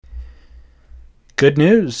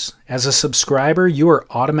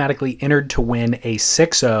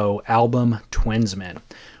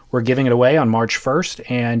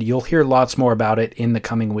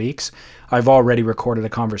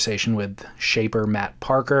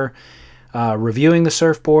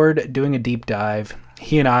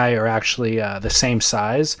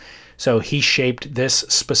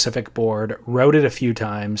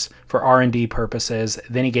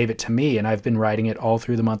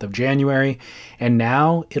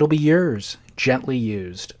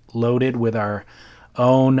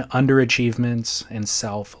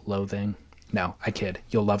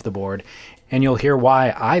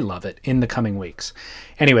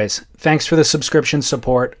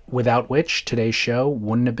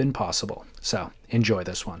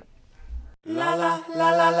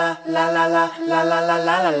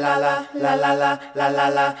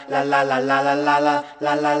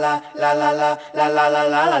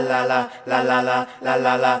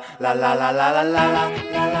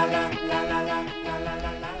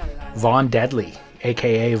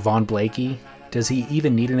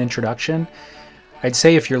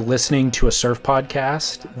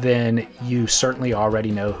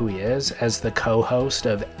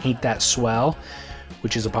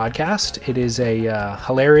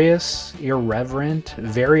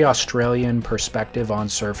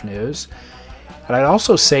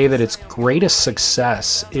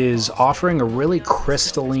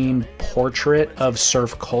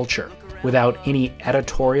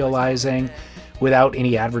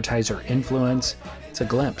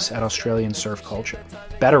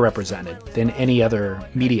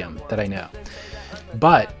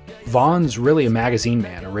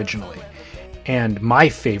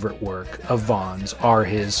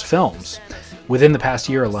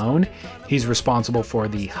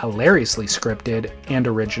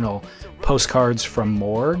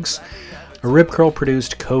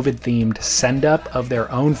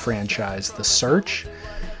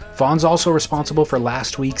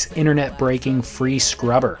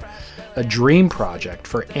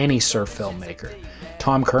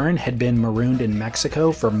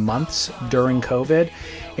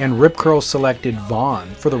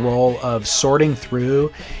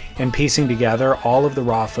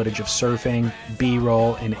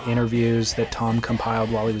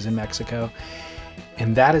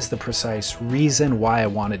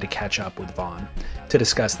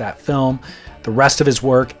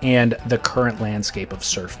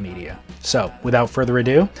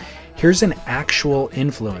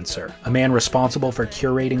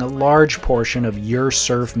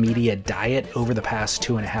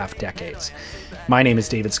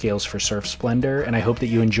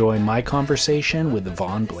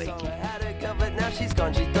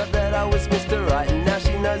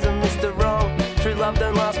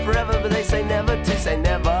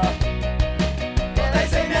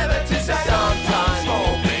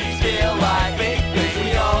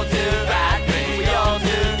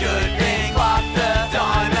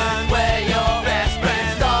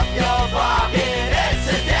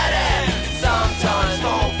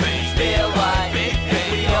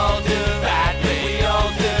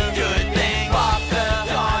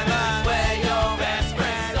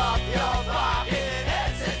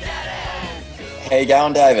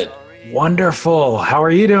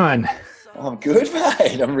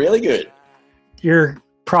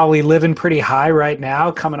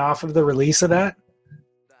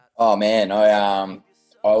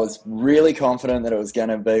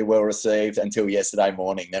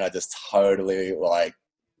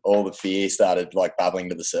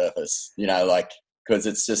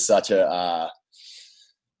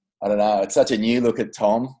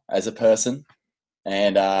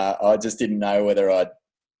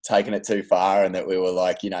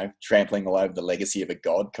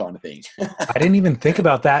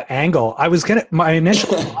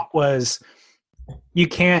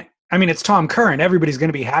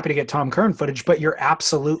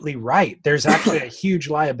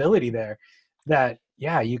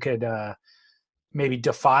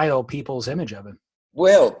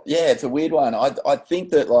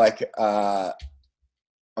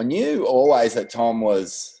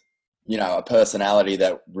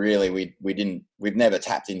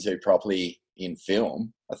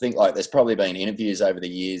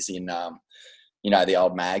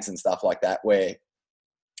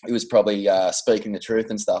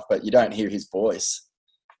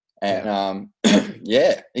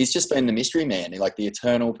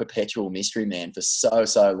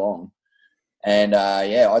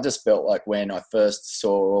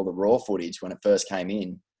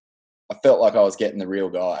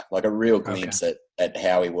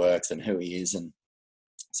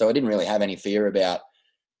So I didn't really have any fear about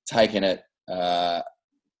taking it,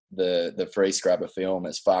 the free scrubber film,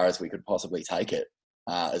 as far as we could possibly take it,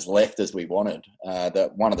 as left as we wanted.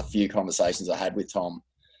 That one of the few conversations I had with Tom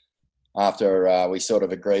after we sort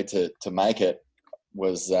of agreed to make it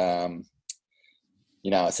was, I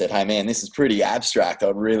said, hey man, this is pretty abstract.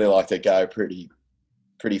 I'd really like to go pretty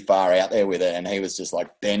far out there with it. And he was just like,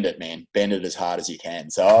 bend it, man, bend it as hard as you can.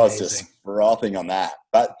 So I was just frothing on that.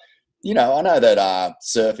 But, I know that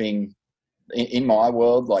surfing, in my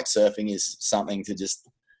world, like surfing is something to just,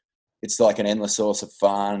 it's like an endless source of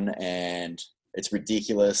fun, and it's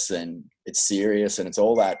ridiculous and it's serious and it's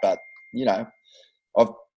all that. But, I've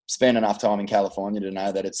spent enough time in California to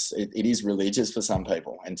know that it is religious for some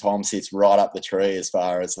people. And Tom sits right up the tree as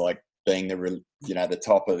far as like being the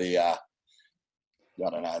top of the,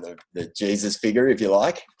 the Jesus figure, if you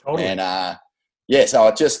like. Totally. And, so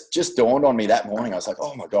it just dawned on me that morning. I was like,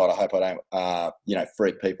 oh my God, I hope I don't,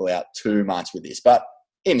 freak people out too much with this. But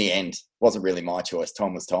in the end, it wasn't really my choice.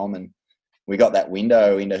 Tom was Tom, and we got that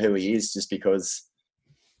window into who he is just because,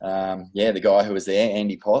 the guy who was there,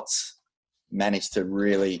 Andy Potts, managed to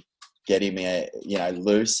really get him,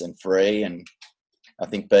 loose and free, and I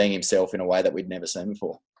think being himself in a way that we'd never seen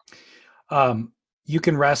before. You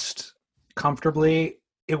can rest comfortably.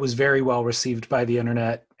 It was very well received by the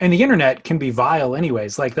internet, and the internet can be vile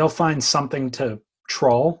anyways. Like they'll find something to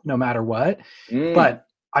troll no matter what. But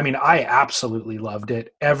I mean, I absolutely loved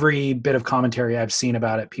it. Every bit of commentary I've seen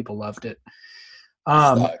about it, people loved it.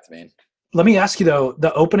 Stoked, man. Let me ask you though,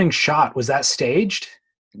 the opening shot, was that staged?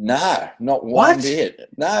 No, not one bit.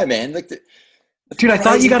 No, man. Look, dude, I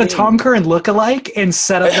thought you got a Tom Curran lookalike and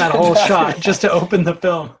set up that whole shot just to open the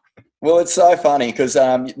film. Well, it's so funny because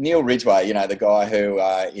Neil Ridgway, the guy who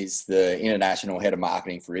is the international head of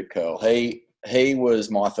marketing for Rip Curl, he was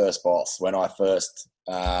my first boss when I first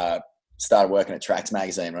started working at Tracks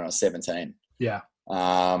magazine when I was 17. Yeah.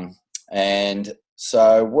 And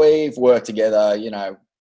so we've worked together,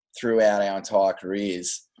 throughout our entire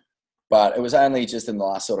careers. But it was only just in the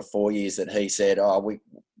last sort of 4 years that he said,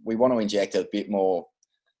 we want to inject a bit more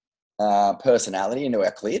personality into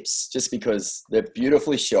our clips, just because they're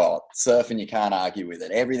beautifully shot. Surfing, you can't argue with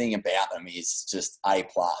it. Everything about them is just A+.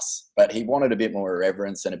 But he wanted a bit more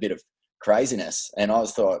irreverence and a bit of craziness. And I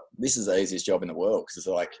thought, this is the easiest job in the world, because it's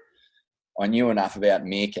like I knew enough about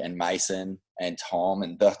Mick and Mason and Tom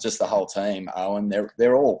and just the whole team. Owen,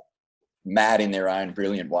 they're all mad in their own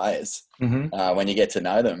brilliant ways when you get to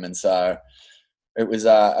know them. And so it was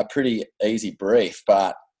a pretty easy brief.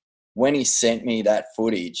 But when he sent me that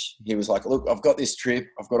footage, he was like, look, I've got this trip.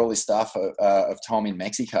 I've got all this stuff of Tom in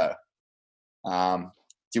Mexico. Do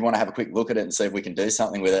you want to have a quick look at it and see if we can do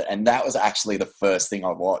something with it? And that was actually the first thing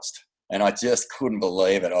I watched. And I just couldn't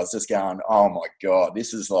believe it. I was just going, oh my God,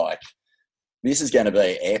 this is going to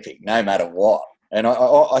be epic no matter what. And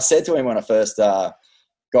I said to him when I first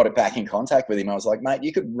got it back in contact with him, I was like, mate,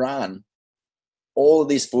 you could run all of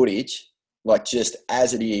this footage like just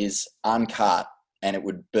as it is, uncut, and it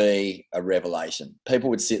would be a revelation. People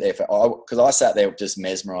would sit there because I sat there just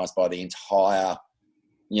mesmerized by the entire,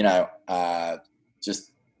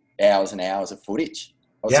 just hours and hours of footage.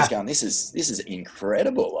 I was just going, this is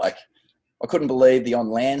incredible. Like, I couldn't believe the on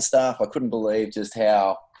land stuff. I couldn't believe just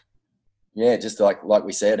how, just like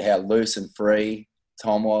we said, how loose and free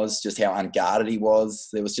Tom was, just how unguarded he was.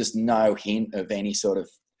 There was just no hint of any sort of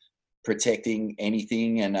protecting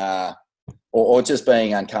anything, and or just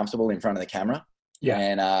being uncomfortable in front of the camera.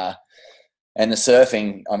 Yeah. And the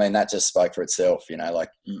surfing, I mean, that just spoke for itself. Like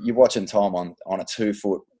you're watching Tom on a 2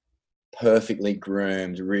 foot, perfectly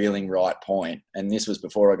groomed, reeling right point, and this was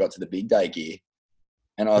before I got to the big day gear.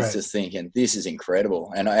 And I was just thinking, this is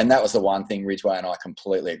incredible. And that was the one thing Ridgway and I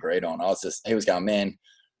completely agreed on. He was going, man,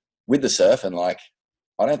 with the surfing, like,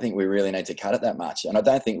 I don't think we really need to cut it that much. And I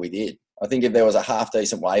don't think we did. I think if there was a half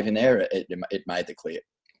decent wave in there, it made the clip.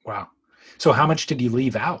 Wow. So how much did you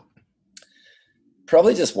leave out?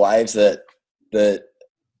 Probably just waves that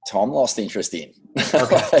Tom lost interest in.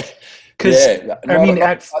 Okay. Because,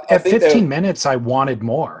 at 15 minutes, I wanted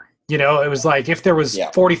more. It was like if there was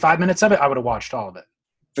 45 minutes of it, I would have watched all of it.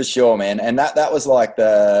 For sure, man. And that was like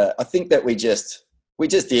I think that we just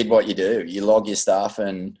did what you do. You log your stuff,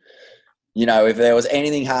 and, if there was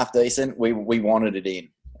anything half decent, we wanted it in.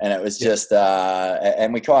 And it was just,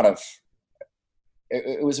 and we kind of,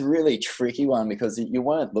 it was a really tricky one because you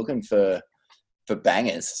weren't looking for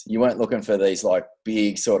bangers. You weren't looking for these like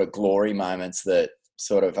big sort of glory moments that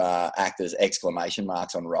sort of act as exclamation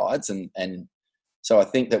marks on rides. And so I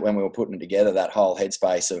think that when we were putting together that whole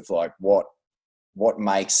headspace of like what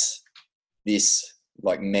makes this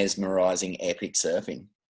like mesmerizing epic surfing,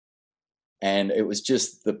 And it was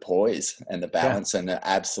just the poise and the balance and the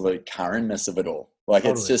absolute currentness of it all. Like,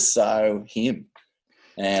 Totally. it's just so him.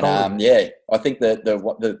 And Totally. I think that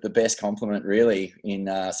the best compliment really in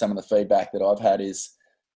some of the feedback that I've had is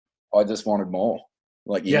I just wanted more,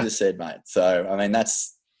 like you Yeah, just said, mate. So I mean,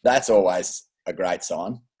 that's always a great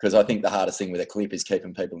sign, because I think the hardest thing with a clip is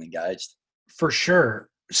keeping people engaged. for sure.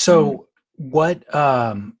 Mm. So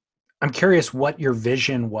I'm curious what your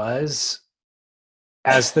vision was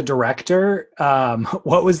as the director.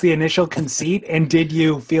 What was the initial conceit, and did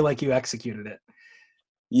you feel like you executed it?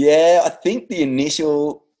 Yeah, I think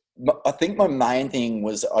my main thing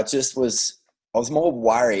was I was more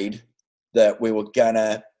worried that we were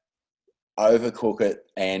gonna overcook it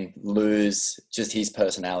and lose just his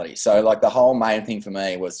personality. So like the whole main thing for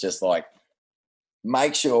me was just like,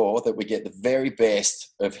 make sure that we get the very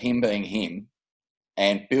best of him being him,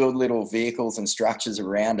 and build little vehicles and structures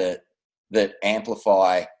around it that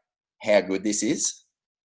amplify how good this is.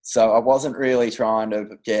 So I wasn't really trying to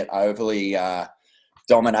get overly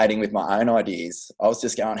dominating with my own ideas. I was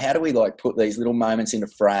just going, how do we like put these little moments into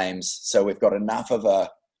frames so we've got enough of a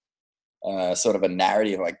sort of a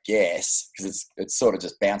narrative, I guess, because it sort of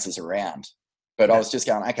just bounces around. But I was just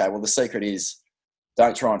going, okay, well, the secret is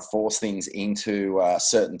don't try and force things into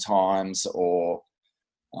certain times, or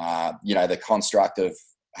the construct of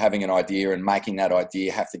having an idea and making that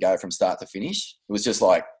idea have to go from start to finish. It was just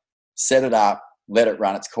like, set it up, let it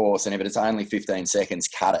run its course, and if it's only 15 seconds,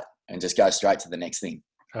 cut it and just go straight to the next thing.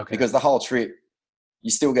 Okay. Because the whole trip, you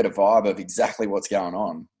still get a vibe of exactly what's going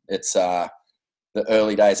on. It's the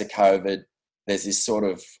early days of COVID. There's this sort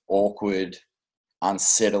of awkward,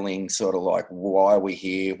 unsettling sort of like, why are we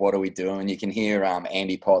here? What are we doing? You can hear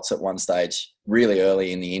Andy Potts at one stage really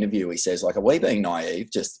early in the interview. He says like, are we being naive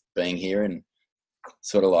just being here and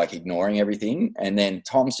sort of like ignoring everything? And then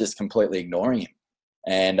Tom's just completely ignoring him.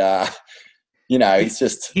 And, he's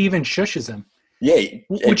just... He even shushes him. Yeah.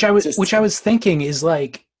 Which I was thinking is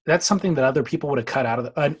like, that's something that other people would have cut out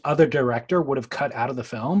of another director would have cut out of the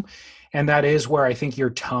film. And that is where I think your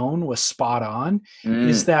tone was spot on,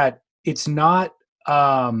 is that it's not,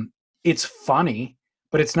 it's funny,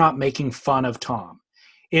 but it's not making fun of Tom.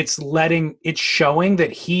 It's showing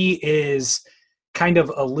that he is kind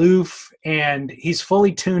of aloof and he's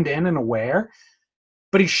fully tuned in and aware,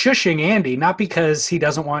 but he's shushing Andy, not because he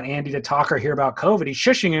doesn't want Andy to talk or hear about COVID. He's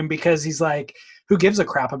shushing him because he's like, who gives a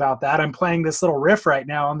crap about that? I'm playing this little riff right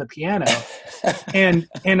now on the piano. and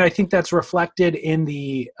I think that's reflected in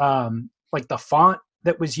the like the font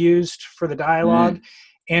that was used for the dialogue,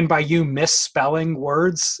 and by you misspelling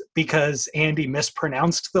words because Andy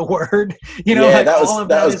mispronounced the word. That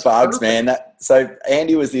was Bugs, perfect. man. So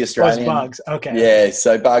Andy was the Australian. Bugs. Okay. Yeah,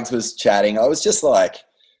 so Bugs was chatting. I was just like,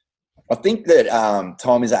 I think that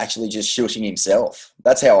Tom is actually just shushing himself.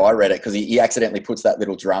 That's how I read it, because he accidentally puts that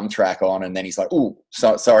little drum track on, and then he's like, "Oh,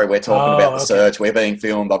 sorry, we're talking about the search. We're being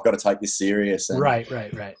filmed. I've got to take this serious." And, right.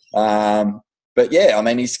 But yeah, I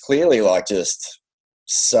mean, he's clearly like just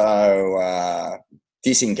so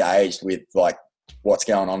disengaged with like what's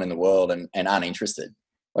going on in the world, and uninterested.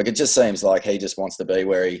 Like, it just seems like he just wants to be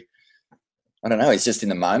where I don't know, he's just in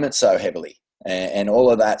the moment so heavily. And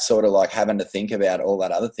all of that sort of like having to think about all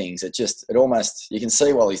that other things, it almost, you can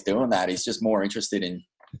see while he's doing that, he's just more interested in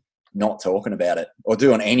not talking about it or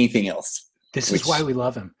doing anything else. This is why we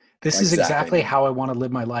love him. This is exactly how I want to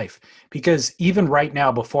live my life. Because even right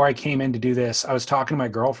now, before I came in to do this, I was talking to my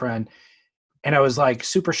girlfriend and I was like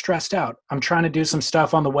super stressed out. I'm trying to do some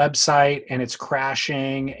stuff on the website and it's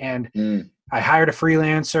crashing, and I hired a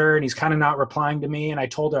freelancer and he's kind of not replying to me. And I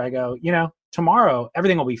told her, I go, tomorrow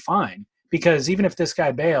everything will be fine. Because even if this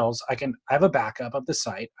guy bails, I have a backup of the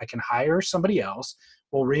site. I can hire somebody else.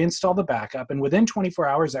 We'll reinstall the backup. And within 24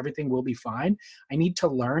 hours, everything will be fine. I need to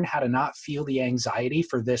learn how to not feel the anxiety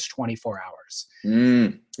for this 24 hours.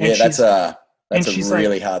 Yeah, that's a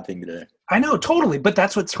really hard thing to do. I know, totally. But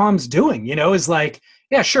that's what Tom's doing, is like,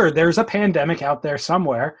 yeah, sure, there's a pandemic out there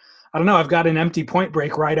somewhere. I don't know. I've got an empty Point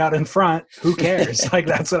Break right out in front. Who cares? Like,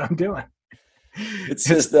 that's what I'm doing. It's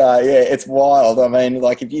just it's wild. I mean,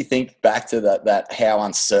 like, if you think back to that how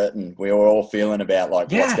uncertain we were all feeling about like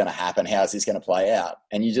what's going to happen, how's this going to play out,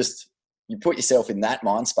 and you put yourself in that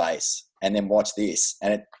mind space and then watch this,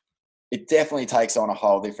 and it definitely takes on a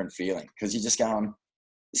whole different feeling, because you're just going,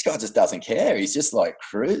 this guy just doesn't care. He's just like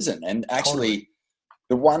cruising. And actually,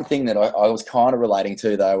 the one thing that I was kind of relating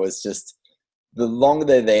to though was just the longer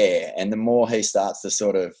they're there and the more he starts to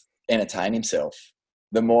sort of entertain himself,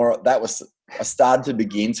 the more I started to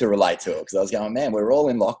begin to relate to it, because I was going, man, we're all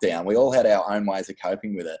in lockdown. We all had our own ways of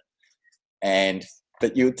coping with it.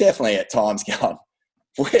 But you were definitely at times going,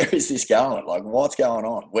 where is this going? Like, what's going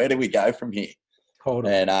on? Where do we go from here?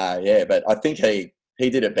 Totally. And yeah, but I think he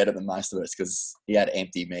did it better than most of us because he had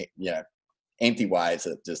empty waves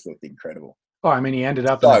that just looked incredible. Oh, I mean, he ended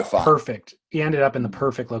up So in the fun. perfect. He ended up in the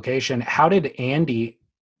perfect location. How did Andy?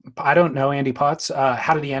 I don't know Andy Potts.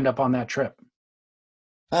 How did he end up on that trip?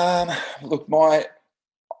 Look,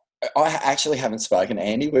 I actually haven't spoken to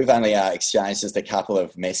Andy. We've only exchanged just a couple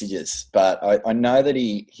of messages, but I know that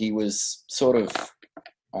he was sort of,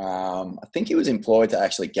 I think he was employed to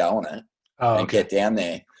actually go on it and get down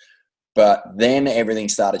there. But then everything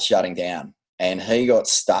started shutting down and he got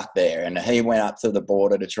stuck there and he went up to the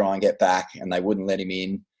border to try and get back and they wouldn't let him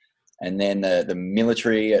in. And then the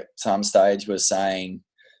military at some stage was saying,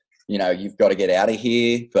 you've got to get out of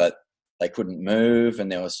here, but they couldn't move,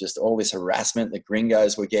 and there was just all this harassment. The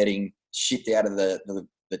gringos were getting shipped out of the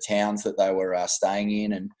towns that they were staying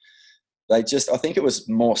in, and I think it was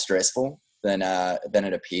more stressful than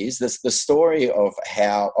it appears. The story of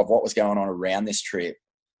what was going on around this trip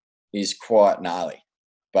is quite gnarly,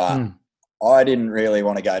 but I didn't really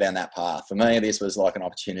want to go down that path. For me, this was like an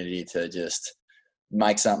opportunity to just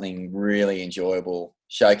make something really enjoyable,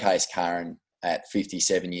 showcase Curran at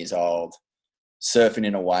 57 years old, surfing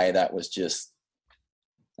in a way that was just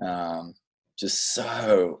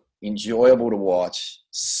so enjoyable to watch,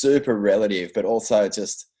 super relative, but also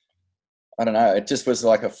just, I don't know, it just was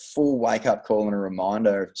like a full wake-up call and a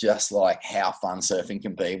reminder of just like how fun surfing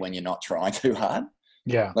can be when you're not trying too hard.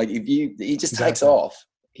 Yeah. Like he just takes off.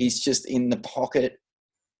 He's just in the pocket.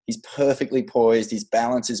 He's perfectly poised. His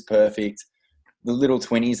balance is perfect. The little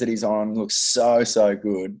 20s that he's on look so, so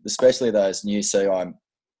good, especially those new CI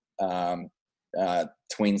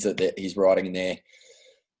twins that he's riding in there.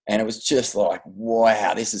 And it was just like,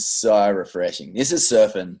 wow, this is so refreshing. This is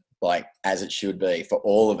surfing like as it should be for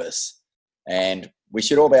all of us. And we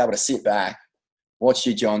should all be able to sit back, watch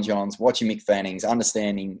your Johns, watch your Mick Fannings,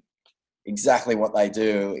 understanding exactly what they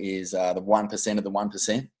do is the 1% of the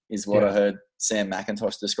 1% is what I heard Sam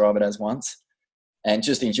McIntosh describe it as once. And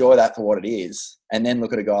just enjoy that for what it is. And then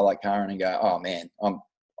look at a guy like Curran and go, oh man,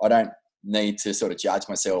 I don't need to sort of judge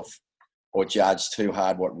myself or judge too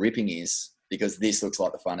hard what ripping is, because this looks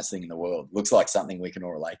like the funnest thing in the world. Looks like something we can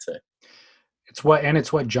all relate to. It's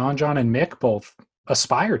what John and Mick both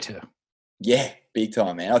aspire to. Yeah, big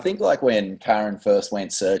time, man. I think like when Curran first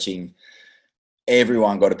went searching,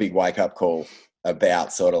 everyone got a big wake-up call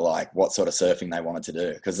about sort of like what sort of surfing they wanted to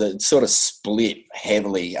do, because it sort of split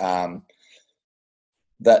heavily.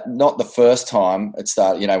 That not the first time it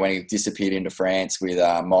started, when he disappeared into France with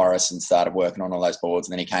Morris and started working on all those boards,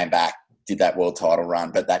 and then he came back, did that world title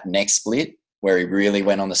run. But that next split where he really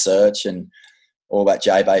went on the search and all that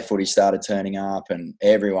J-Bay footage started turning up, and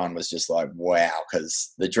everyone was just like, wow,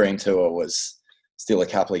 because the Dream Tour was still a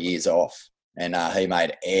couple of years off, and he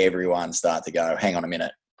made everyone start to go, hang on a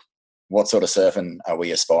minute, what sort of surfing are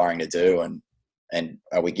we aspiring to do, and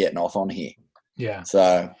are we getting off on here? Yeah.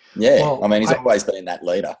 So, yeah, well, I mean, he's always been that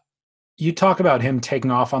leader. You talk about him taking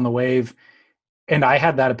off on the wave, and I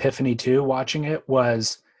had that epiphany too watching it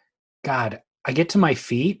was, God, I get to my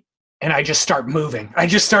feet and I just start moving. I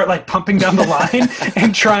just start like pumping down the line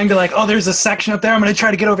and trying to like, oh, there's a section up there. I'm going to try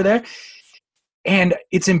to get over there. And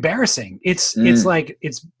it's embarrassing. It's like,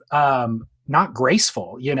 it's not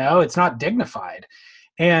graceful, it's not dignified.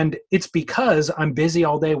 And it's because I'm busy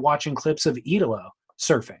all day watching clips of Idolo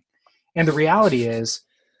surfing. And the reality is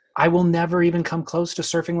I will never even come close to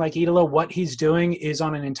surfing like Idolo. What he's doing is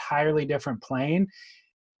on an entirely different plane.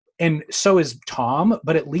 And so is Tom,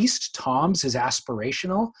 but at least Tom's is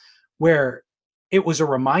aspirational, where it was a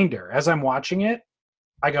reminder. As I'm watching it,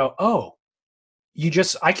 I go, oh,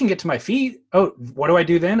 I can get to my feet. Oh, what do I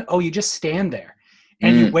do then? Oh, you just stand there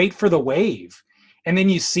and you wait for the wave. And then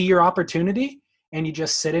you see your opportunity and you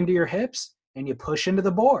just sit into your hips and you push into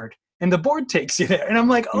the board. And the board takes you there. And I'm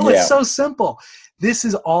like, oh, it's so simple. This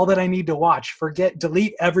is all that I need to watch.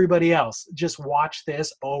 Delete everybody else. Just watch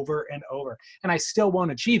this over and over. And I still won't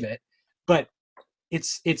achieve it, but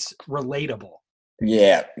it's relatable.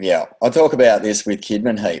 Yeah. I talk about this with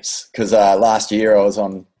Kidman heaps because last year I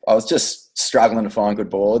was just struggling to find good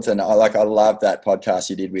boards. And I loved that podcast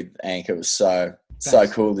you did with Ank. It was so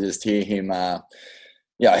cool to just hear him.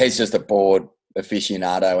 He's just a board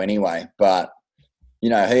aficionado anyway, but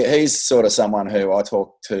he's sort of someone who I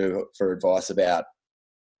talk to for advice about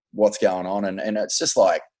what's going on. And it's just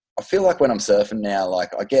like, I feel like when I'm surfing now, like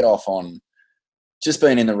I get off on just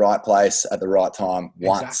being in the right place at the right time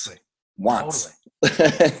once. Totally.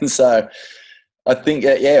 And so I think,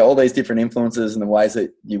 all these different influences and the ways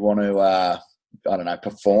that you want to,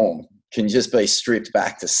 perform can just be stripped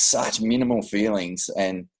back to such minimal feelings.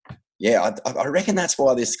 And yeah, I reckon that's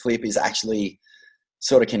why this clip is actually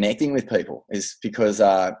sort of connecting with people, is because,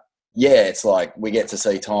 it's like we get to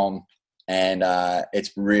see Tom and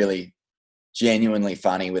it's really genuinely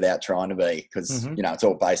funny without trying to be, because, it's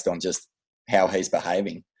all based on just how he's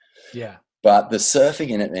behaving. Yeah. But the surfing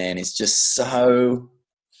in it, man, is just so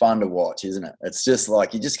fun to watch, isn't it? It's just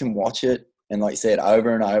like you just can watch it and, like you said,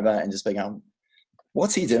 over and over and just be going,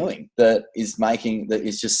 what's he doing that is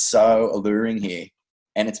just so alluring here?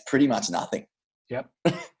 And it's pretty much nothing. Yep.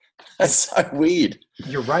 That's so weird.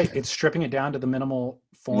 You're right. It's stripping it down to the minimal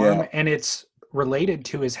form. Yeah. And it's related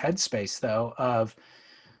to his headspace, though, of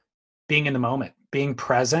being in the moment, being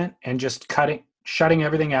present, and just shutting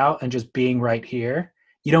everything out and just being right here.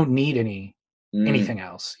 You don't need anything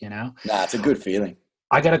else, Nah, it's a good feeling.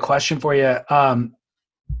 I got a question for you.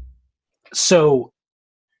 So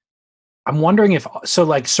I'm wondering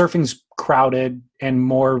like surfing's crowded and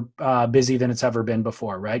more busy than it's ever been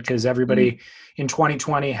before, right? Because everybody in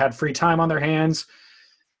 2020 had free time on their hands.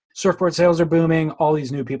 Surfboard sales are booming, all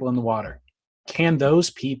these new people in the water. Can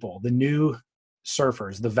those people, the new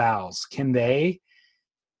surfers, the Vals, can they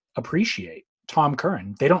appreciate Tom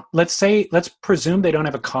Curren? They don't, let's presume they don't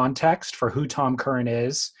have a context for who Tom Curren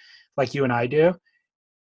is, like you and I do.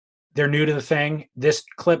 They're new to the thing. This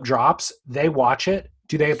clip drops. They watch it.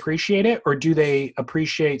 Do they appreciate it, or do they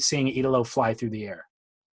appreciate seeing Italo fly through the air?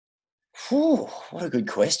 Whew, what a good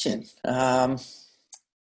question.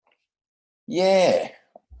 Yeah.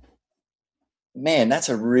 Man, that's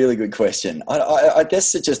a really good question. I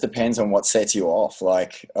guess it just depends on what sets you off.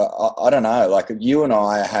 Like, I don't know. Like, you and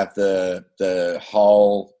I have the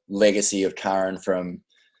whole legacy of Curren from,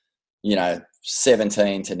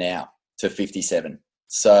 17 to now to 57.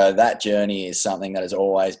 So that journey is something that has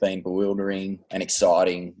always been bewildering and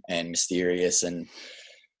exciting and mysterious. And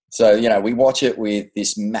so, we watch it with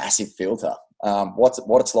this massive filter. What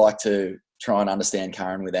it's like to try and understand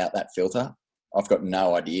Curren without that filter, I've got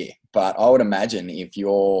no idea. But I would imagine if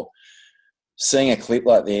you're seeing a clip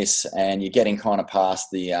like this and you're getting kind of past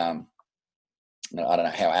the, I don't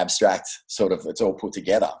know how abstract sort of it's all put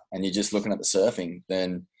together, and you're just looking at the surfing,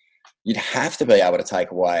 then you'd have to be able to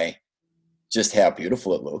take away just how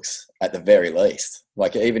beautiful it looks at the very least.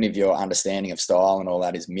 Like, even if your understanding of style and all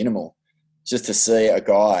that is minimal, just to see a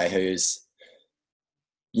guy who's,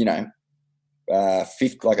 like I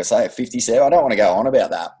say, 57. I don't want to go on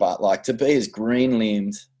about that, but like to be as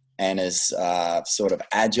green-limbed and as sort of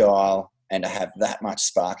agile and to have that much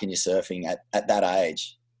spark in your surfing at that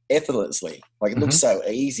age, effortlessly. Like, it looks so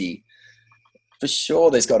easy. For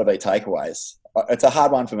sure, there's got to be takeaways. It's a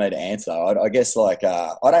hard one for me to answer. I guess, like,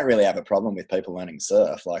 I don't really have a problem with people learning to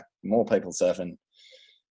surf. Like, more people surfing,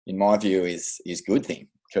 in my view, is a good thing,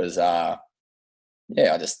 because, I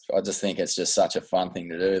just think it's just such a fun thing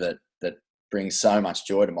to do that brings so much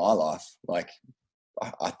joy to my life. Like,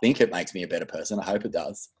 I think it makes me a better person. I hope it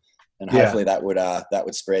does, and hopefully that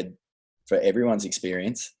would spread for everyone's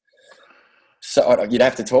experience. So you'd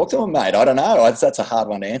have to talk to them, mate. I don't know. That's a hard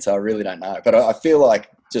one to answer. I really don't know. But I feel like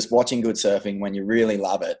just watching good surfing, when you really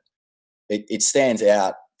love it, it stands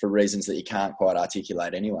out for reasons that you can't quite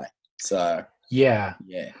articulate anyway. So yeah,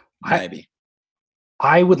 maybe.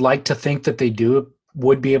 I would like to think that they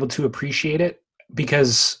would be able to appreciate it,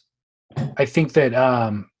 because I think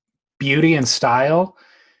that beauty and style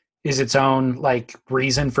is its own like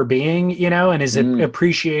reason for being, and is it you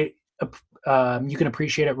can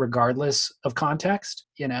appreciate it regardless of context,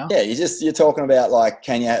 Yeah, you're talking about, like,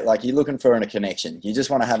 you're looking for a connection. You just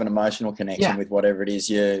want to have an emotional connection with whatever it is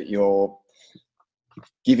you're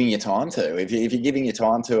giving your time to. If you're giving your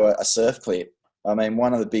time to a surf clip, I mean,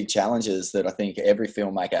 one of the big challenges that I think every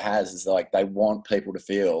filmmaker has is, like, they want people to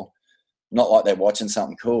feel not like they're watching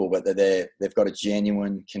something cool, but that they've got a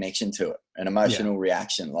genuine connection to it, an emotional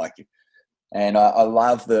reaction. Like, and I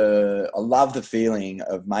love the feeling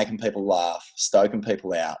of making people laugh, stoking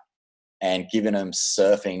people out, and giving them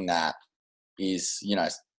surfing that is,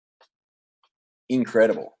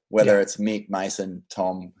 incredible. Whether it's Mick, Mason,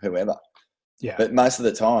 Tom, whoever. Yeah. But most of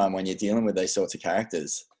the time, when you're dealing with these sorts of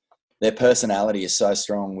characters, their personality is so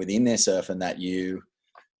strong within their surfing that you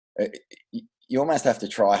almost have to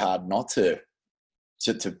try hard not to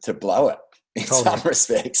blow it in some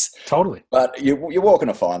respects. Totally. But you're walking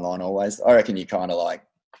a fine line always. I reckon you kind of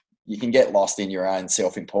you can get lost in your own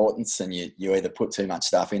self-importance, and you either put too much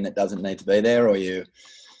stuff in that doesn't need to be there, or you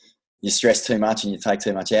stress too much and you take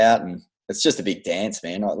too much out, and it's just a big dance,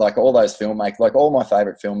 man. Like all those filmmakers, like all my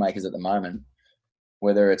favorite filmmakers at the moment,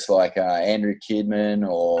 whether it's like Andrew Kidman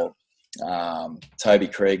or Toby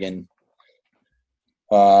Cregan,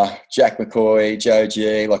 Jack McCoy, Joe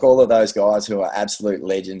G, like all of those guys who are absolute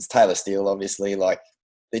legends. Taylor Steele, obviously, like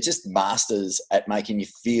they're just masters at making you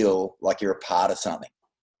feel like you're a part of something.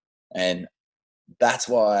 And that's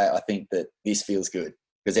why I think that this feels good,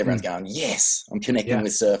 because everyone's going, yes, I'm connecting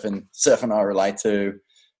with surfing I relate to,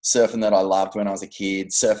 surfing that I loved when I was a kid,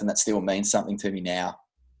 surfing that still means something to me now.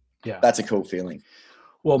 Yeah. That's a cool feeling.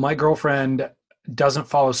 Well, my girlfriend doesn't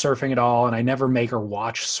follow surfing at all, and I never make her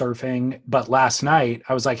watch surfing. But last night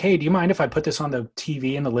I was like, hey, do you mind if I put this on the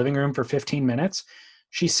TV in the living room for 15 minutes?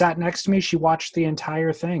 She sat next to me. She watched the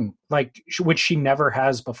entire thing, which she never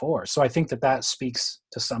has before. So I think that speaks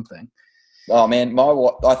to something. Oh man,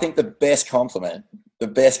 I think the best compliment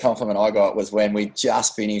I got was when we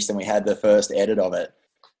just finished and we had the first edit of it,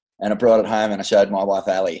 and I brought it home and I showed my wife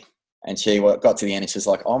Ali, and she got to the end and she's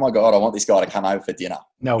like, "Oh my God, I want this guy to come over for dinner."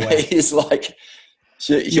 No way. He's like,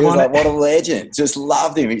 she was like, "What a legend!" Just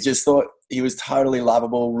loved him. He just thought he was totally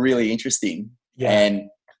lovable, really interesting, and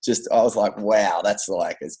I was like, "Wow, that's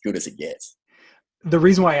like as good as it gets." The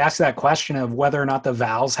reason why I asked that question of whether or not the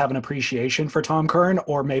Vals have an appreciation for Tom Curran,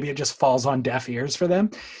 or maybe it just falls on deaf ears for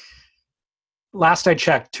them. Last I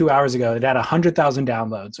checked 2 hours ago, it had 100,000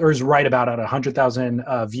 downloads, or is right about at 100,000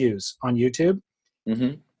 views on YouTube.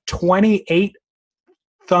 28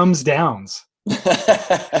 thumbs downs.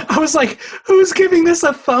 I was like, who's giving this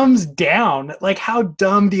a thumbs down? Like, how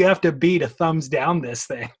dumb do you have to be to thumbs down this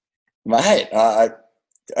thing? Mate, I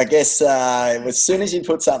guess as soon as you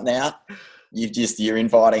put something out, you're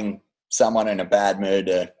inviting someone in a bad mood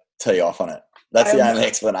to tee off on it. That's the only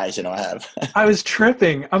explanation I have. I was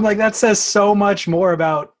tripping. I'm like, that says so much more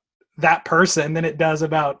about that person than it does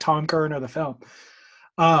about Tom Curran or the film.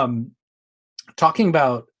 Talking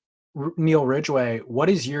about Neil Ridgway, what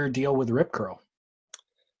is your deal with Rip Curl?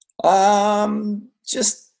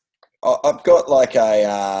 Just I've got like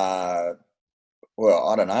I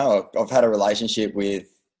don't know. I've had a relationship with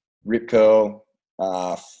Rip Curl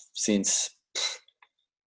since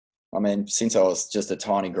I was just a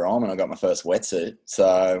tiny grom and I got my first wetsuit.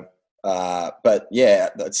 So, but yeah,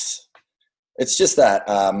 it's just that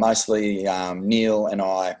mostly Neil and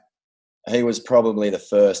he was probably the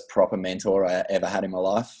first proper mentor I ever had in my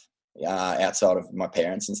life, outside of my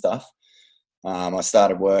parents and stuff. I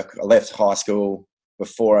started work. I left high school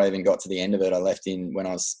before I even got to the end of it. I left when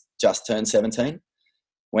I was just turned 17.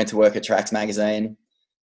 Went to work at Tracks magazine.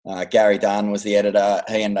 Gary Dunn was the editor.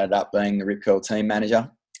 He ended up being the Rip Curl team manager.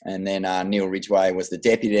 And then Neil Ridgway was the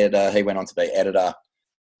deputy editor. He went on to be editor.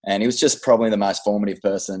 And he was just probably the most formative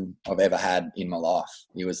person I've ever had in my life.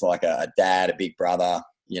 He was like a dad, a big brother,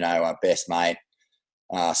 a best mate,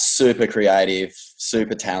 super creative,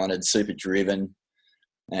 super talented, super driven.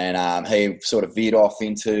 And he sort of veered off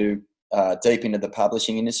into deep into the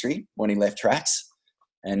publishing industry when he left Tracks.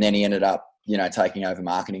 And then he ended up, taking over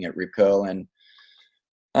marketing at Rip Curl. And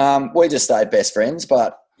we just stayed best friends.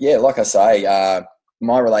 But yeah, like I say,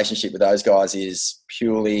 my relationship with those guys is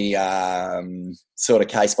purely sort of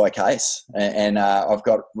case by case. And I've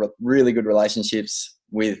got really good relationships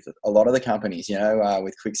with a lot of the companies,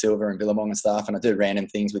 with Quicksilver and Billabong and stuff. And I do random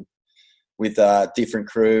things with different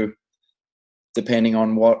crew, depending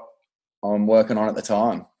on what I'm working on at the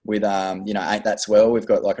time. With, Ain't That Swell, we've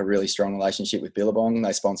got like a really strong relationship with Billabong.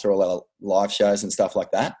 They sponsor all our live shows and stuff like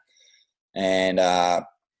that. And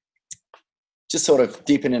just sort of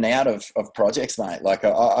dip in and out of projects, mate. Like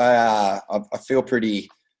I feel pretty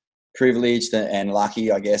privileged and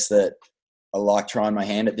lucky, I guess, that I like trying my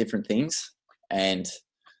hand at different things. And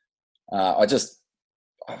it just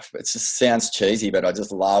sounds cheesy, but I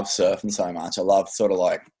just love surfing so much. I love sort of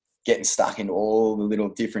like getting stuck into all the little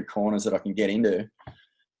different corners that I can get into.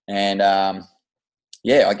 And I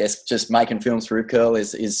guess just making films for Rip Curl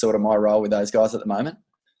is sort of my role with those guys at the moment.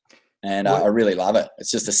 And I really love it. It's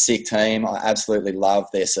just a sick team. I absolutely love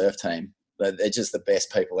their surf team. They're just the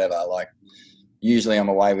best people ever. Like, usually I'm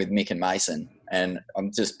away with Mick and Mason, and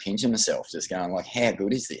I'm just pinching myself, just going like, how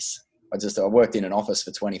good is this? I worked in an office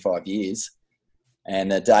for 25 years,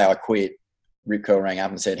 and the day I quit, Rip Curl rang up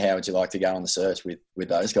and said, how would you like to go on the search with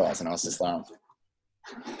those guys? And I was just like,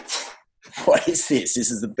 what is this?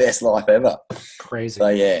 This is the best life ever. Crazy. So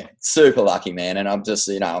yeah, super lucky, man. And I'm just,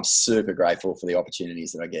 I'm super grateful for the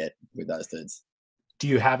opportunities that I get with those dudes. Do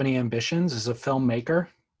you have any ambitions as a filmmaker?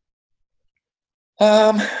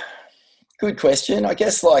 Good question. I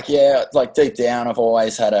guess like deep down, I've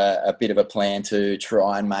always had a bit of a plan to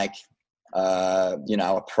try and make, a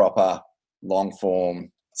proper long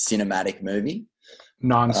form cinematic movie.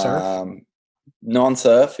 Non-surf?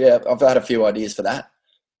 Non-surf. Yeah. I've had a few ideas for that,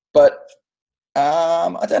 but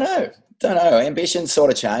I don't know. Ambitions sort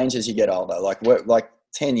of change as you get older. Like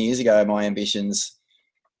 10 years ago, my ambitions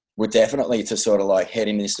were definitely to sort of like head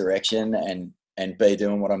in this direction and be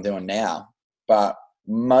doing what I'm doing now. But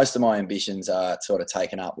most of my ambitions are sort of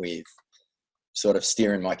taken up with sort of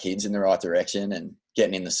steering my kids in the right direction and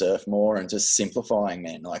getting in the surf more and just simplifying,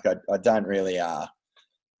 man. Like I don't really, I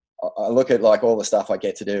look at like all the stuff I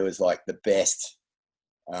get to do as like the best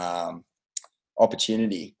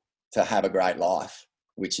opportunity to have a great life,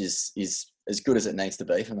 which is as good as it needs to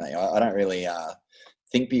be for me. I don't really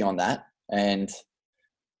think beyond that. And,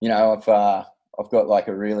 you know, I've got like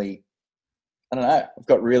a really, I don't know, I've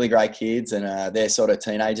got really great kids and they're sort of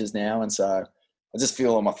teenagers now. And so I just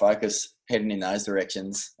feel all my focus heading in those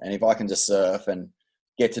directions. And if I can just surf and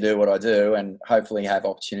get to do what I do and hopefully have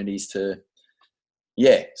opportunities to,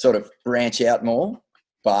 sort of branch out more.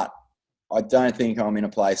 But I don't think I'm in a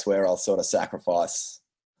place where I'll sort of sacrifice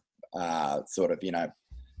sort of, you know,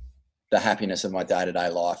 the happiness of my day-to-day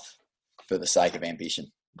life for the sake of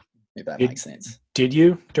ambition, if that makes sense. Did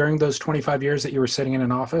you during those 25 years that you were sitting in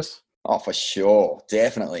an office? Oh, for sure.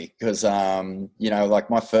 Definitely. Because, you know, like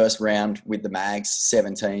my first round with the mags,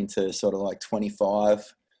 17 to sort of like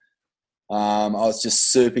 25, I was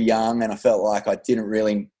just super young and I felt like I didn't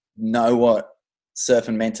really know what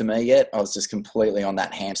surfing meant to me yet. I was just completely on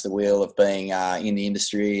that hamster wheel of being in the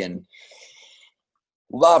industry and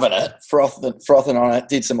loving it, frothing on it,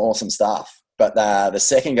 did some awesome stuff. But the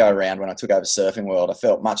second go around when I took over Surfing World, I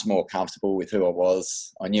felt much more comfortable with who I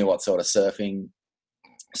was. I knew what sort of surfing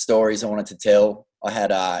stories I wanted to tell. I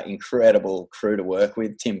had an incredible crew to work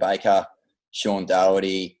with: Tim Baker, Sean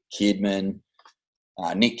Doherty, Kidman,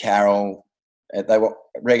 Nick Carroll. They were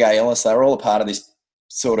Reggae Ellis. They were all a part of this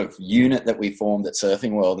sort of unit that we formed at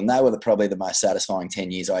Surfing World, and they were probably the most satisfying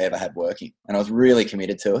 10 years I ever had working, and I was really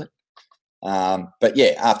committed to it. But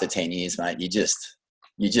yeah, after 10 years, mate, you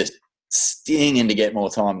just stinging to get more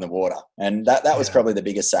time in the water, and that was probably the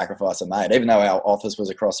biggest sacrifice I made. Even though our office was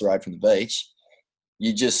across the road from the beach,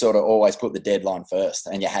 you just sort of always put the deadline first,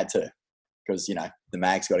 and you had to, because, you know, the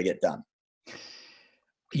mag's got to get done.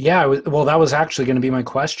 Yeah, well, that was actually going to be my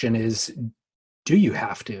question is, do you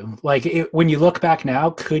have to? Like, when you look back now,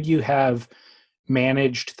 could you have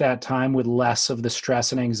managed that time with less of the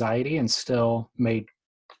stress and anxiety and still made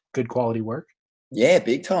good quality work? Yeah,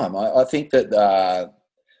 big time. I think that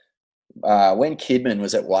when Kidman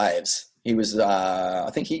was at Waves, he was, I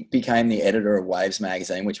think he became the editor of Waves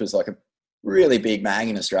magazine, which was like a really big mag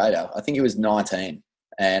in Australia. I think he was 19,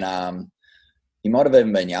 and he might have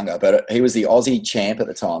even been younger, but he was the Aussie champ at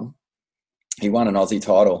the time. He won an Aussie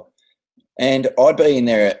title. And I'd be in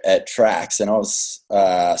there at tracks, and I was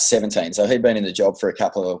 17. So he'd been in the job for a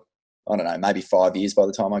couple of, I don't know, maybe 5 years by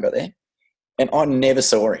the time I got there. And I never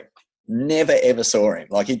saw him. Never, ever saw him.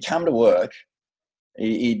 Like, he'd come to work.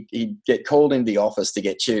 He'd get called into the office to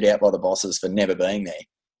get chewed out by the bosses for never being there.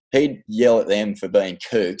 He'd yell at them for being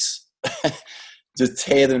kooks, just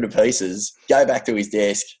tear them to pieces, go back to his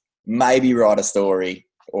desk, maybe write a story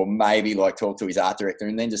or maybe like talk to his art director,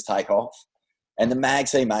 and then just take off. And the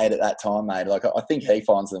mags he made at that time, mate, like, I think he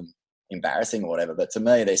finds them embarrassing or whatever, but to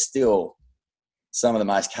me, they're still some of the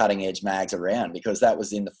most cutting edge mags around, because that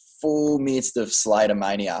was in the full midst of Slater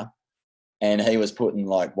mania, and he was putting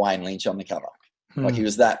like Wayne Lynch on the cover. Like, he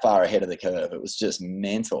was that far ahead of the curve. It was just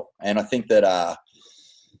mental. And I think that,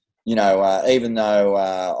 you know, even though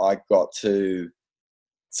I got to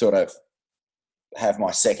sort of have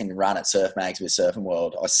my second run at Surf Mags with Surfing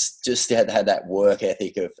World, I just had that work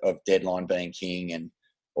ethic of deadline being king and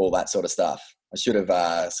all that sort of stuff. I should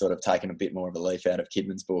have sort of taken a bit more of a leaf out of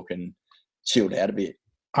Kidman's book and chilled out a bit.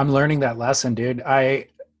 I'm learning that lesson, dude. I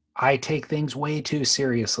take things way too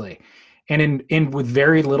seriously. And in with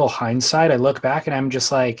very little hindsight, I look back and I'm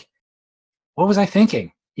just like, what was I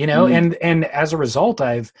thinking? You know, and as a result,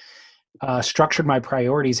 I've structured my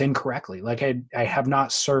priorities incorrectly. Like, I have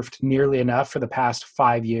not surfed nearly enough for the past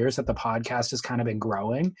 5 years that the podcast has kind of been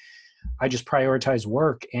growing. I just prioritize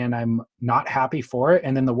work, and I'm not happy for it.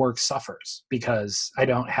 And then the work suffers because I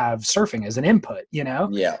don't have surfing as an input, you know?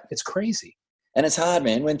 Yeah. It's crazy. And it's hard,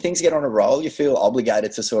 man. When things get on a roll, you feel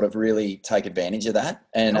obligated to sort of really take advantage of that.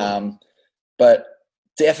 And, but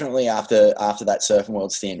definitely after that Surfing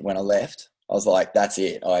World stint, when I left, I was like, that's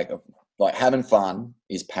it. Like having fun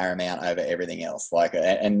is paramount over everything else. Like,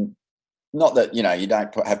 and not that, you know, you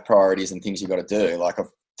don't have priorities and things you've got to do. Like,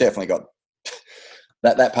 I've definitely got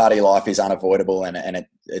that part of your life is unavoidable, and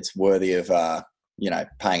it's worthy of, you know,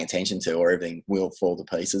 paying attention to, or everything will fall to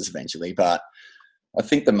pieces eventually. But I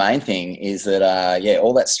think the main thing is that,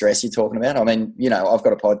 all that stress you're talking about. I mean, you know, I've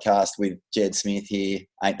got a podcast with Jed Smith here,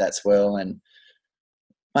 Ain't That Swell, and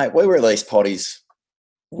mate, we release potties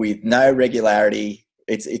with no regularity.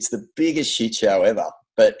 It's the biggest shit show ever,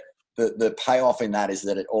 but the payoff in that is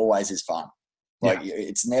that it always is fun. Like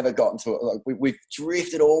it's never gotten to it. Like we've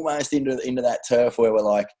drifted almost into that turf where we're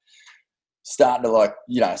like starting to like,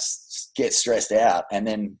 get stressed out, and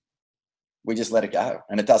then we just let it go,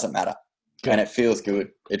 and it doesn't matter. Good. And it feels good.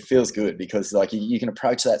 It feels good because like you can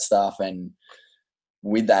approach that stuff and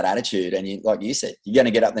with that attitude, and you, like you said, you're going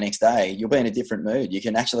to get up the next day, you'll be in a different mood. You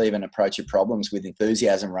can actually even approach your problems with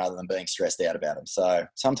enthusiasm rather than being stressed out about them. So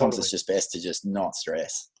sometimes it's just best to just not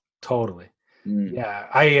stress. Totally. Yeah.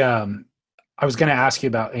 I was going to ask you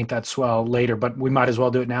about Ain't That Swell later, but we might as well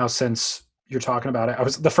do it now since you're talking about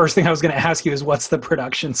it. The first thing I was going to ask you is what's the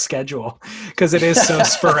production schedule? Because it is so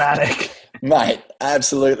sporadic. Mate,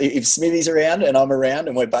 absolutely. If Smithy's around and I'm around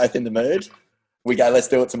and we're both in the mood, we go, let's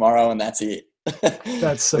do it tomorrow, and that's it.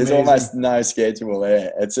 That's There's amazing. almost no schedule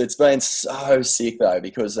there. It's been so sick though,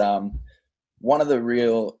 because one of the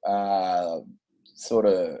real one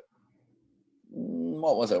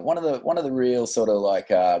of the real sort of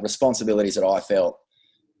like responsibilities that I felt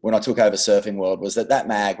when I took over Surfing World was that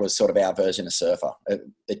mag was sort of our version of Surfer.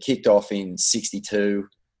 It kicked off in '62.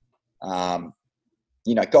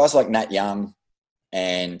 Guys like Nat Young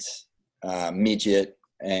and Midget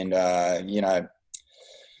and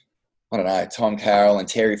I don't know, Tom Carroll and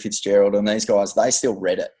Terry Fitzgerald and these guys, they still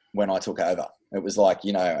read it when I took over. It was like,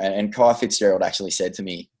 and Kai Fitzgerald actually said to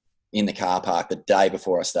me in the car park the day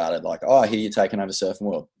before I started, like, oh, I hear you're taking over Surfing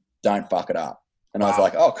World. Don't fuck it up. And I was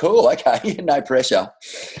like, oh, cool. Okay. No pressure.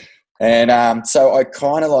 And so I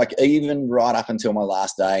kind of like, even right up until my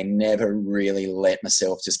last day, never really let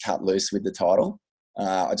myself just cut loose with the title.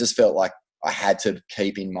 I just felt like I had to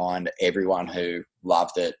keep in mind everyone who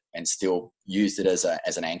loved it and still used it as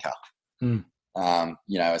an anchor.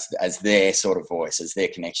 As their sort of voice, as their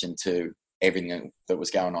connection to everything that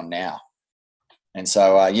was going on now. And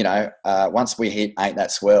so, once we hit Ain't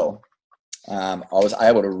That Swell, I was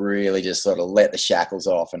able to really just sort of let the shackles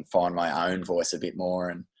off and find my own voice a bit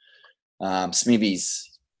more. And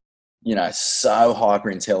Smithy's, so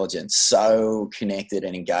hyper intelligent, so connected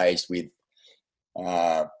and engaged with,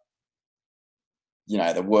 the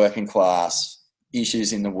working class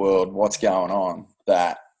issues in the world, what's going on,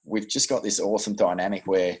 that we've just got this awesome dynamic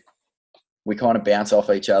where we kind of bounce off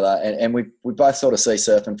each other, and we both sort of see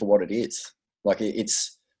surfing for what it is. Like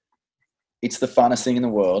it's the funnest thing in the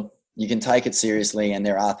world. You can take it seriously, and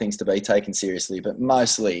there are things to be taken seriously, but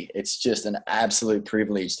mostly it's just an absolute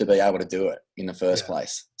privilege to be able to do it in the first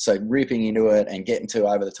place. So ripping into it and getting too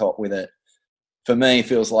over the top with it, for me,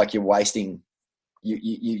 feels like you're wasting.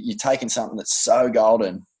 You're taking something that's so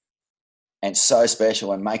golden and so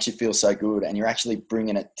special and makes you feel so good, and you're actually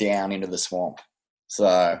bringing it down into the swamp.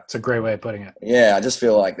 So it's a great way of putting it. Yeah, I just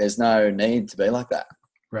feel like there's no need to be like that.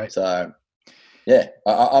 Right. So, yeah,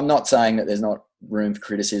 I'm not saying that there's not room for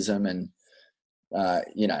criticism, and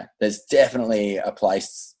there's definitely a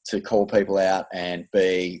place to call people out and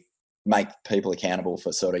make people accountable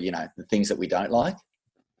for sort of the things that we don't like.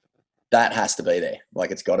 That has to be there.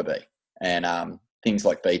 Like, it's got to be. And things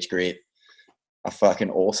like Beach Grit are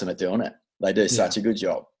fucking awesome at doing it. They do such a good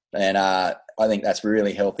job. And I think that's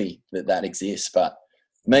really healthy that exists. But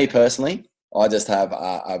me personally, I just have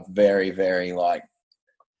a very, very I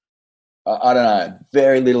don't know,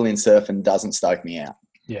 very little in surfing doesn't stoke me out.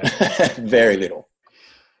 Yeah. Very little.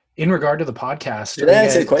 In regard to the podcast. Did that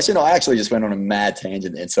answer the question? I actually just went on a mad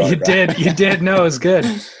tangent then. Sorry, You did. No, it was good.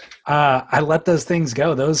 I let those things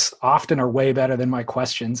go. Those often are way better than my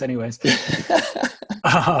questions anyways.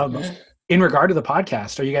 In regard to the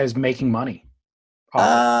podcast, are you guys making money?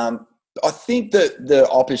 I think that the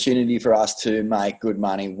opportunity for us to make good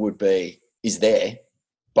money is there,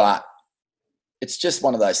 but it's just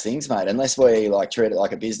one of those things, mate. Unless we treat it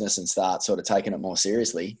like a business and start sort of taking it more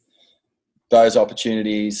seriously, those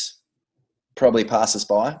opportunities probably pass us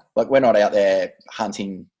by. Like, we're not out there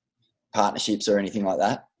hunting partnerships or anything like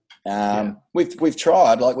that. We've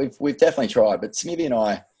tried, we've definitely tried, but Smithy and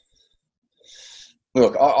I,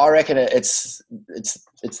 look, I reckon it's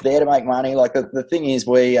there to make money. Like, the thing is,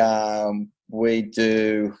 we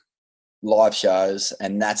do live shows,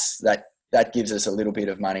 and that gives us a little bit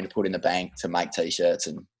of money to put in the bank to make t-shirts,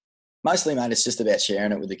 and mostly, mate, it's just about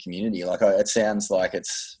sharing it with the community. Like, it sounds like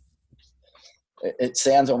it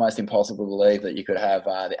sounds almost impossible to believe that you could have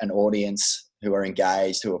an audience who are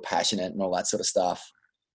engaged, who are passionate, and all that sort of stuff,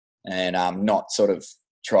 and not sort of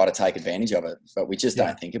try to take advantage of it. But we just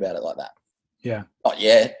don't think about it like that. Yeah. Not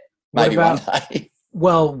yet. Maybe one day.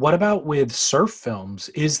 Well, what about with surf films?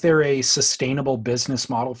 Is there a sustainable business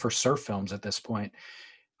model for surf films at this point?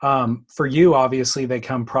 For you, obviously, they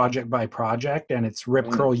come project by project, and it's Rip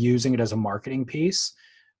Curl using it as a marketing piece.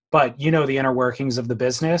 But the inner workings of the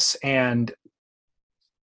business, and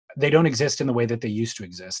they don't exist in the way that they used to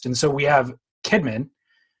exist. And so we have Kidman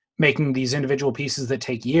making these individual pieces that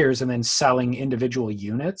take years and then selling individual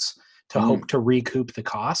units to hope to recoup the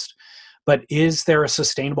cost. But is there a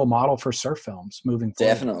sustainable model for surf films moving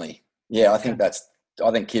forward? Definitely. Yeah, I think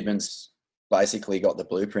Kidman's basically got the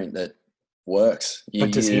blueprint that works.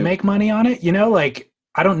 But does he make money on it? Like,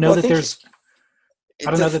 I don't know that there's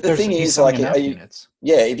he's selling enough units.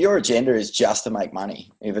 Yeah, if your agenda is just to make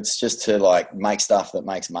money, if it's just to like make stuff that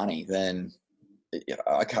makes money, then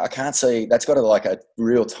I can't see. That's got a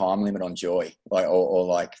real time limit on joy, like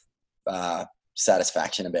or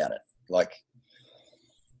satisfaction about it. Like,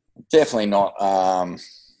 definitely not.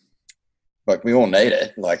 Like, we all need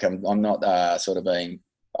it. Like, I'm not sort of being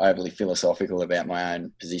overly philosophical about my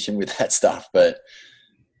own position with that stuff, but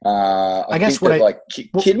I guess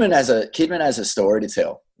Kidman has a story to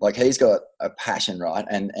tell. Like, he's got a passion, right?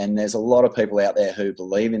 And there's a lot of people out there who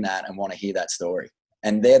believe in that and want to hear that story.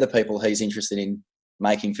 And they're the people he's interested in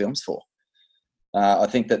making films for. I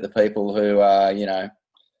think that the people who are,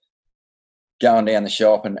 going down the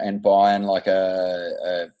shop and buying like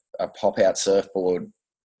a pop-out surfboard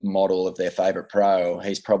model of their favourite pro,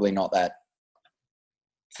 he's probably not that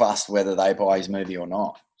fussed whether they buy his movie or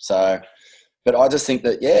not. So, but I just think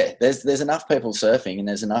that, there's enough people surfing, and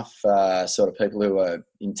there's enough sort of people who are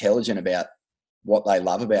intelligent about what they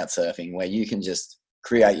love about surfing, where you can just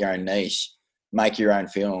create your own niche, make your own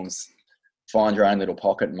films, find your own little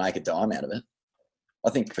pocket and make a dime out of it. I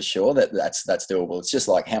think for sure that's doable. It's just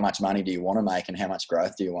like, how much money do you want to make and how much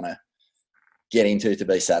growth do you want to get into to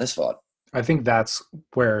be satisfied? I think that's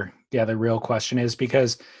where, the real question is,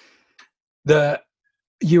 because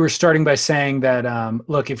you were starting by saying that,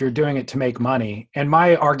 look, if you're doing it to make money, and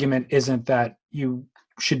my argument isn't that you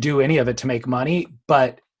should do any of it to make money,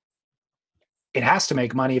 but it has to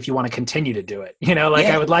make money if you want to continue to do it.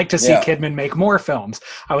 I would like to see Kidman make more films.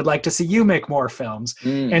 I would like to see you make more films.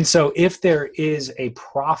 And so if there is a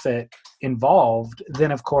profit involved,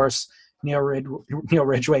 then of course Neil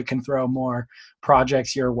Ridgway can throw more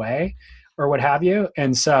projects your way or what have you.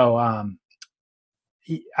 And so,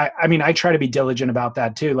 I try to be diligent about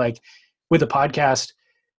that too. Like, with a podcast,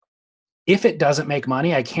 if it doesn't make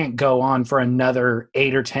money, I can't go on for another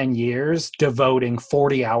 8 or 10 years devoting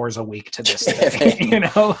 40 hours a week to this thing. I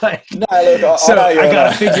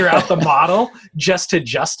got to figure out the model just to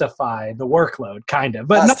justify the workload, kind of.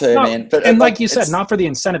 But like you said, not for the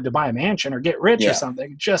incentive to buy a mansion or get rich or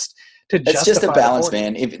something, just to justify. It's just a balance,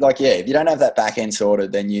 man. If you don't have that back end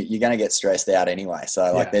sorted, then you're going to get stressed out anyway.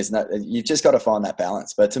 So you've just got to find that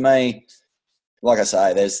balance. But to me, like I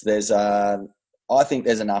say, I think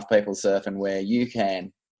there's enough people surfing where you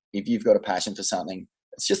can, if you've got a passion for something,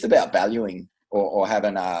 it's just about valuing or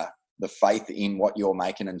having the faith in what you're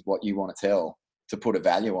making and what you want to tell to put a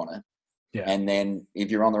value on it. Yeah. And then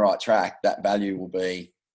if you're on the right track, that value will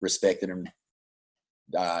be respected and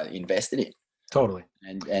invested in. Totally.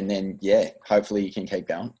 And then, hopefully you can keep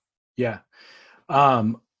going. Yeah.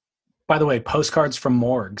 By the way, postcards from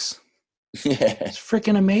morgues. Yeah. It's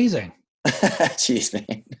freaking amazing. Cheers,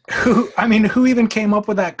 man. Who even came up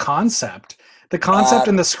with that concept? The concept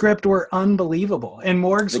and the script were unbelievable, and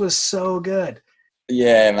Morgs was so good.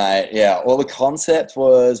 Yeah, mate. Yeah. Well, the concept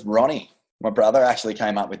was Ronnie. My brother actually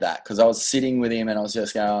came up with that, because I was sitting with him and I was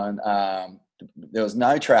just going, there was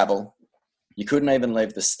no travel. You couldn't even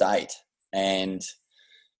leave the state. And,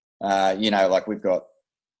 we've got,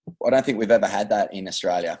 I don't think we've ever had that in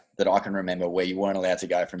Australia that I can remember, where you weren't allowed to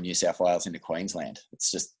go from New South Wales into Queensland.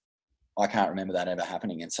 It's just, I can't remember that ever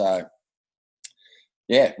happening. And so,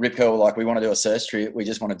 Rip Curl, we want to do a search trip. We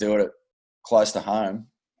just want to do it close to home.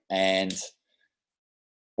 And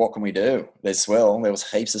what can we do? There's swell. There was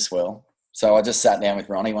heaps of swell. So I just sat down with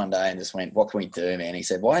Ronnie one day and just went, what can we do, man? He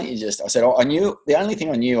said, why don't you just, I said, the only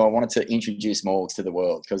thing I knew, I wanted to introduce Morgs to the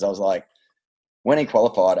world, because I was like, when he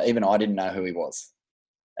qualified, even I didn't know who he was.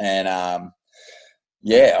 And, I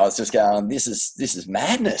was just going, this is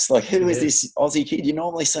madness. Like, who is this Aussie kid? You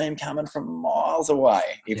normally see him coming from miles away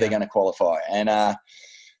if they're going to qualify. And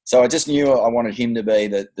so I just knew I wanted him to be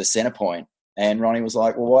the centre point. And Ronnie was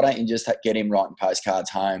like, well, why don't you just get him writing postcards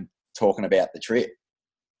home talking about the trip?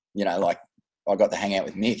 I got to hang out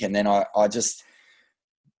with Mick. And then I just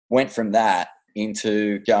went from that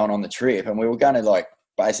into going on the trip. And we were going to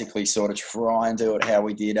basically sort of try and do it how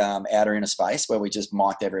we did Outer Inner Space, where we just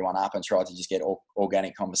mic'd everyone up and tried to just get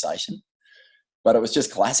organic conversation. But it was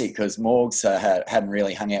just classic, because Morgs hadn't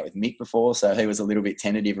really hung out with Mick before, so he was a little bit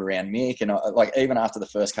tentative around Mick. And even after the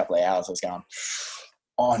first couple of hours, I was going,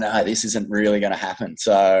 oh no, this isn't really going to happen.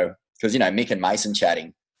 So, because Mick and Mason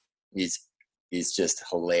chatting is just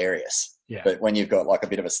hilarious. Yeah. But when you've got a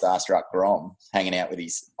bit of a starstruck Grom hanging out with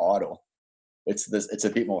his idol, it's a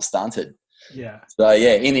bit more stunted. Yeah. So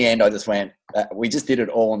yeah, in the end, I just went. We just did it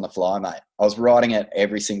all on the fly, mate. I was writing it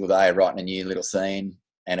every single day, writing a new little scene,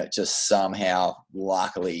 and it just somehow,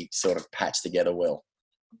 luckily, sort of patched together well.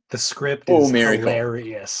 The script All is miracle.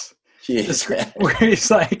 hilarious. The Yes. script where he's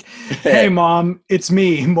like, "Hey, Yeah. mom, it's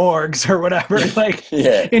me, Morgs," or whatever. Like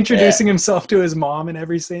Yeah. introducing himself to his mom in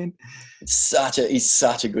every scene. He's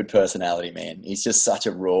such a good personality, man. He's just such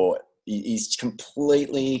a raw. He's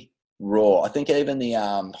completely raw. I think even the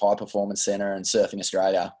High Performance Centre and Surfing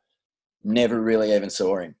Australia never really even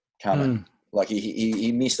saw him coming. Like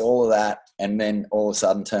he missed all of that, and then all of a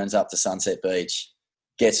sudden turns up to Sunset Beach,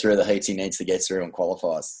 gets through the heats he needs to get through, and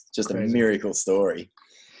qualifies. Just Crazy. A miracle story.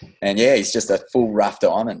 And yeah, he's just a full rough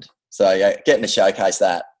diamond. So yeah, getting to showcase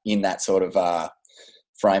that in that sort of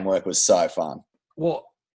framework was so fun. Well,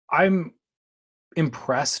 I'm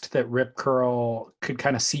impressed that Rip Curl could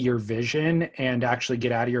kind of see your vision and actually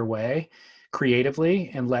get out of your way creatively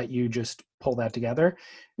and let you just pull that together.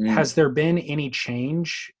 Has there been any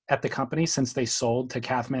change at the company since they sold to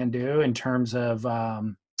Kathmandu in terms of, I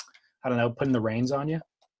don't know, putting the reins on you?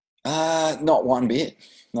 Not one bit,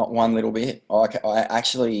 not one little bit. I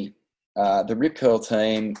actually, the Rip Curl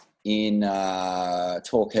team in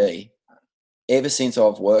Torquay, ever since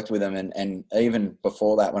I've worked with them, and even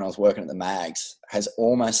before that when I was working at the Mags, has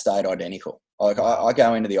almost stayed identical. Like I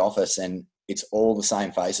go into the office and it's all the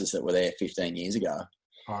same faces that were there 15 years ago.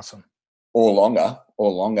 Awesome. Or longer.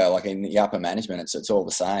 Like in the upper management, it's all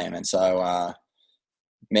the same. And so,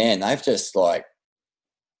 man, they've just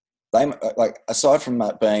aside from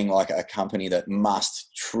being like a company that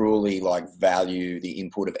must truly like value the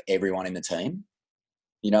input of everyone in the team.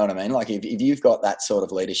 You know what I mean? Like if you've got that sort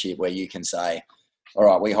of leadership where you can say, all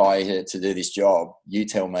right, we hire you to do this job. You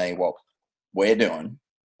tell me what we're doing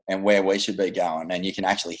and where we should be going. And you can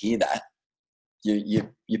actually hear that.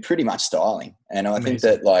 You're pretty much styling. And I think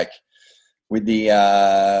that like with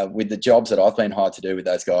the jobs that I've been hired to do with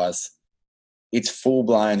those guys, it's full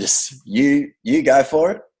blown. Just you go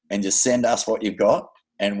for it and just send us what you've got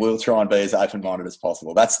and we'll try and be as open-minded as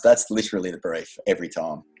possible. That's literally the brief every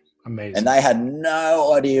time. Amazing. And they had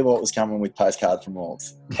no idea what was coming with Postcard from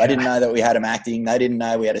Morgs. They didn't know that we had them acting. They didn't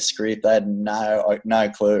know we had a script. They had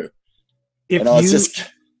no clue.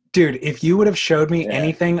 Dude, if you would have showed me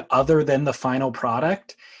anything other than the final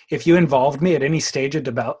product, if you involved me at any stage of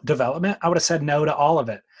development, I would have said no to all of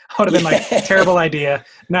it. I would have been like, terrible idea.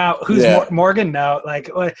 Now, who's Morgan? No,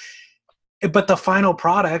 like, but the final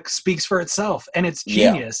product speaks for itself and it's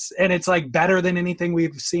genius and it's like better than anything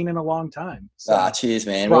we've seen in a long time. So, cheers,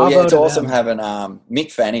 man. Well, yeah, it's awesome having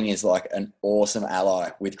Mick Fanning is like an awesome ally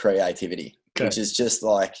with creativity, which is just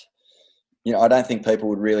like, you know, I don't think people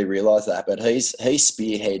would really realize that, but he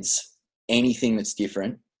spearheads anything that's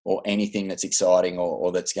different or anything that's exciting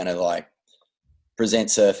or that's going to like present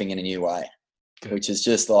surfing in a new way. Good. Which is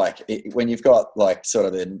just like when you've got like sort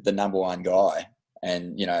of the number one guy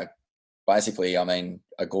and, you know, basically, I mean,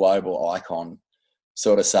 a global icon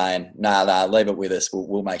sort of saying, nah, leave it with us.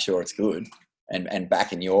 We'll make sure it's good and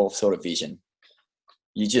back in your sort of vision.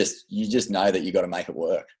 You just know that you got to make it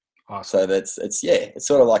work. Awesome. So it's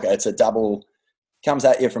sort of like it's a double, comes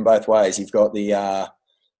at you from both ways. You've got the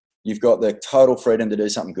total freedom to do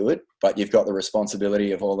something good, but you've got the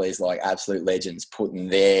responsibility of all these like absolute legends putting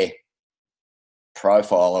their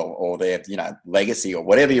profile or their, you know, legacy or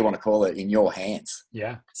whatever you want to call it in your hands.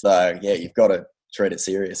 Yeah. So yeah, you've got to treat it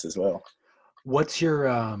serious as well. What's your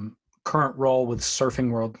current role with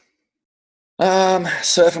Surfing World?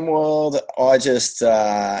 Surfing World, I just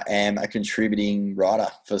am a contributing writer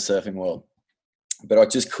for Surfing World, but I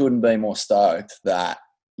just couldn't be more stoked that,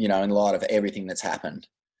 you know, in light of everything that's happened,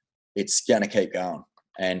 it's going to keep going.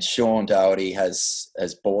 And Sean Doherty has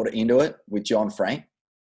bought into it with John Frank,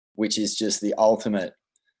 which is just the ultimate.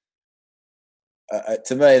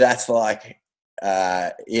 To me, that's like,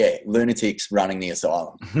 lunatics running the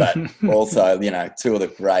asylum, but also, you know, two of the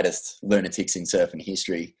greatest lunatics in surfing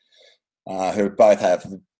history, who both have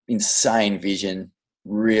insane vision,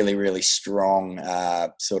 really, really strong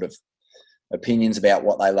sort of opinions about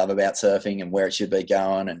what they love about surfing and where it should be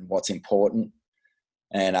going and what's important.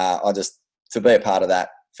 And to be a part of that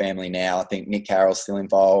family now, I think Nick Carroll's still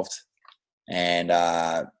involved. And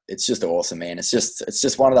it's just awesome, man. It's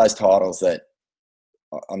just one of those titles that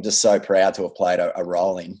I'm just so proud to have played a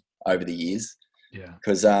role in over the years. Yeah.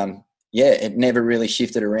 Because, it never really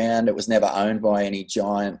shifted around. It was never owned by any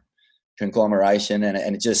giant conglomeration.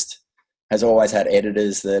 And it just has always had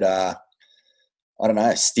editors that, I don't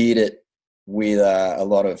know, steered it with a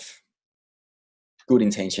lot of good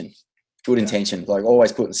intention. Like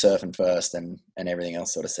always putting surfing first and everything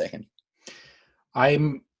else sort of second.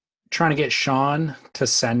 I'm trying to get Sean to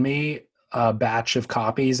send me a batch of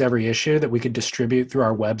copies every issue that we could distribute through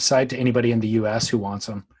our website to anybody in the US who wants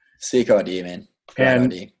them. Sick idea, man. Great And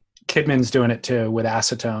idea. Kidman's doing it too with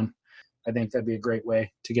acetone. I think that'd be a great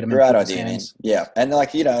way to get them in Great people's idea, man. hands. Yeah. And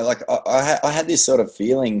like, you know, like I had this sort of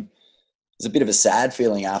feeling, it was a bit of a sad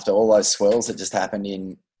feeling after all those swells that just happened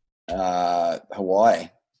in Hawaii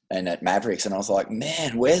and at Mavericks. And I was like,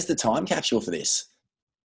 man, where's the time capsule for this?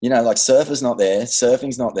 You know, like surfing's not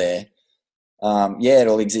there. Yeah,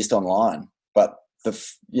 it'll exist online, but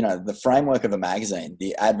the framework of a magazine,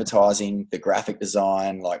 the advertising, the graphic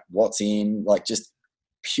design, like what's in, like just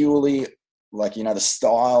purely like, you know, the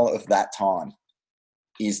style of that time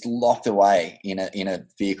is locked away in a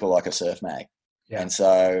vehicle like a surf mag. Yeah. And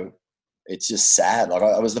so it's just sad. Like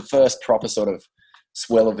I was the first proper sort of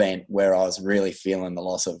swell event where I was really feeling the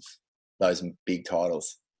loss of those big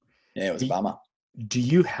titles. Yeah, it was a bummer. Do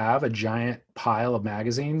you have a giant pile of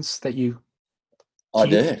magazines that you keep? I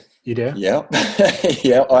do. You do? Yeah.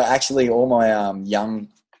 Yeah. I actually, all my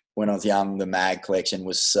when I was young, the mag collection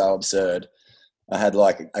was so absurd. I had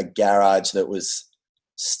like a garage that was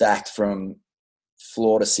stacked from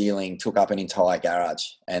floor to ceiling, took up an entire garage.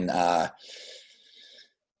 And, I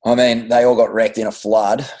mean, they all got wrecked in a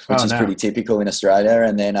flood, which is pretty typical in Australia.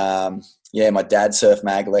 And then, my dad's surf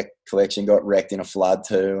mag collection got wrecked in a flood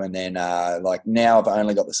too. And then, like now I've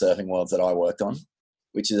only got the Surfing Worlds that I worked on,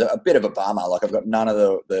 which is a bit of a bummer. Like I've got none of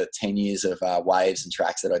the 10 years of waves and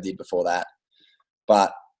tracks that I did before that.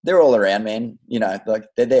 But they're all around, man. You know, like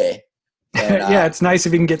they're there. And, yeah, it's nice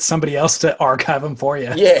if you can get somebody else to archive them for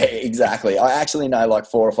you. Yeah, exactly. I actually know like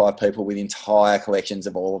 4 or 5 people with entire collections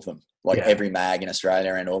of all of them, like every mag in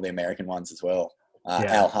Australia and all the American ones as well.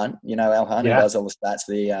 Al Hunt, you know Al Hunt, who does all the stats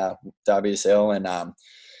for the WSL, and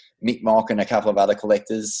Mick Mock and a couple of other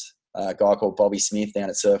collectors, a guy called Bobby Smith down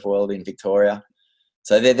at Surf World in Victoria.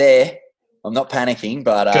 So they're there. I'm not panicking,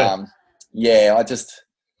 but yeah, I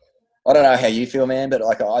don't know how you feel, man, but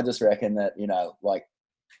like I just reckon that, you know, like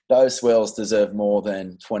those swells deserve more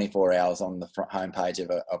than 24 hours on the front homepage of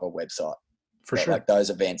a website. For sure. Like those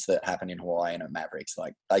events that happen in Hawaii and at Mavericks,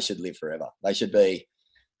 like they should live forever. They should be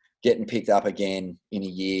getting picked up again in a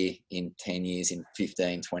year, in 10 years, in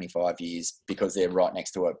 15, 25 years, because they're right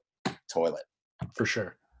next to a toilet. For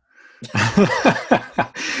sure.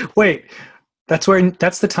 Wait, that's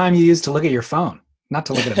the time you use to look at your phone, not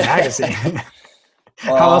to look at a magazine.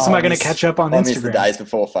 How else am I going to catch up on Instagram? I miss the days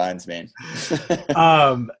before phones, man.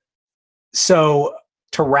 So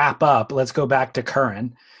to wrap up, let's go back to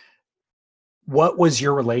Curran. What was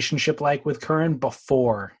your relationship like with Curran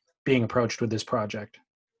before being approached with this project?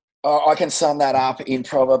 I can sum that up in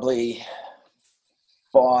probably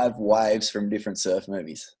 5 waves from different surf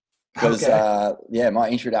movies. Because, my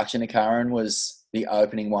introduction to Curran was the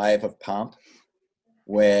opening wave of Pump,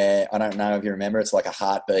 where, I don't know if you remember, it's like a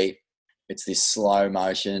heartbeat. It's this slow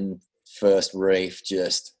motion, first reef,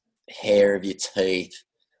 just hair of your teeth,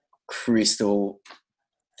 crystal,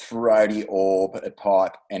 throaty orb at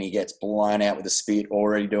pipe, and he gets blown out with a spit,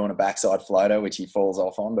 already doing a backside floater, which he falls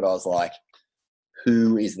off on. But I was like,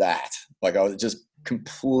 who is that? Like, I was just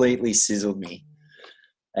completely sizzled me.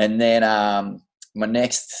 And then my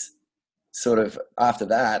next sort of, after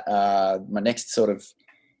that, my next sort of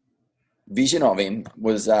vision of him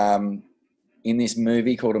was in this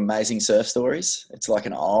movie called Amazing Surf Stories. It's like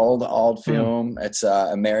an old film. It's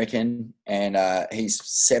American, and he's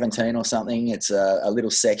 17 or something. It's a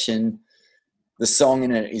little section. The song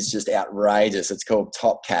in it is just outrageous. It's called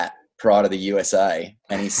Top Cat, Pride of the USA.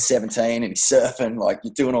 And he's 17 and he's surfing, like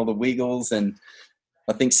you're doing all the wiggles. And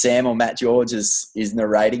I think Sam or Matt George is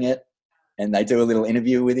narrating it, and they do a little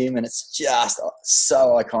interview with him, and it's just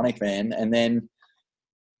so iconic, man. And then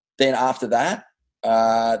after that,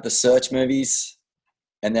 the Search movies,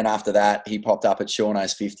 and then after that he popped up at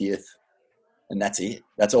Shauno's 50th, and that's it.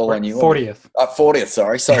 That's all I knew. 40th. 40th,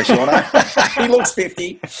 sorry Shauno. He looks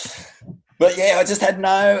 50. But yeah, I just had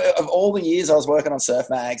of all the years I was working on surf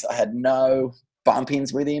mags, I had no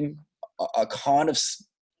bump-ins with him. I kind of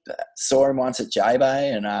saw him once at J-Bay,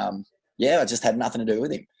 and I just had nothing to do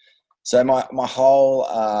with him. So my whole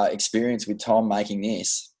experience with Tom making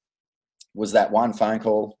this was that one phone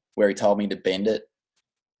call where he told me to bend it,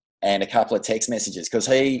 and a couple of text messages, because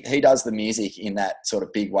he does the music in that sort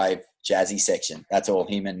of big wave jazzy section. That's all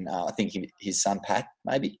him and I think his son Pat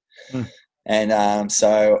maybe. And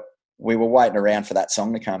so we were waiting around for that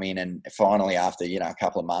song to come in, and finally after a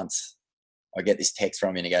couple of months I get this text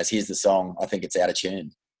from him and he goes, "Here's the song, I think it's out of tune."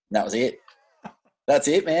 And that was it. That's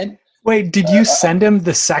it, man. Wait, did you send him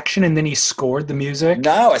the section and then he scored the music?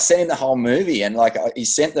 No, I sent him the whole movie, and like he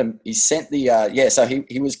sent the so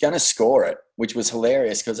he was going to score it, which was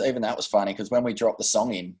hilarious, because even that was funny, because when we dropped the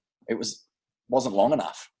song in, wasn't long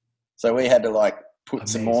enough. So we had to like put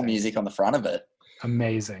some more Amazing. music on the front of it.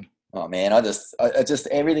 Amazing. Oh man, I just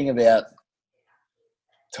everything about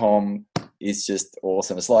Tom is just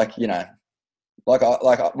awesome. It's like, you know, like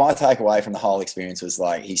my takeaway from the whole experience was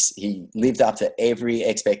like he lived up to every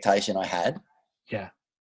expectation I had. Yeah.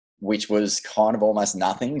 Which was kind of almost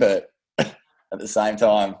nothing, but at the same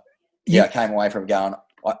time, I came away from going,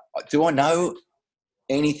 do I know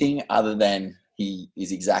anything other than he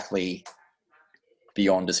is exactly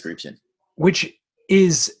beyond description? Which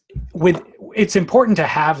is it's important to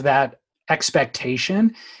have that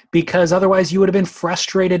expectation, because otherwise you would have been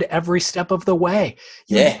frustrated every step of the way.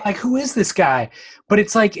 You'd be like, who is this guy? But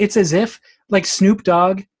it's like, it's as if like Snoop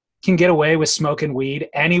Dogg can get away with smoking weed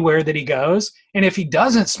anywhere that he goes. And if he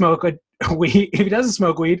doesn't smoke weed,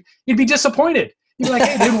 he'd be disappointed. He'd be like,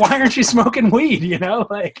 hey dude, why aren't you smoking weed? You know,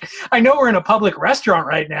 like, I know we're in a public restaurant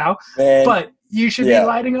right now, but you should be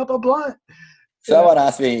lighting up a blunt. Someone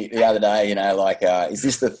asked me the other day, you know, like, is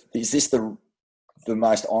this the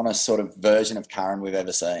most honest sort of version of Curran we've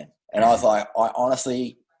ever seen? And I was like, I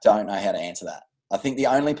honestly don't know how to answer that. I think the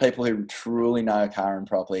only people who truly know Curran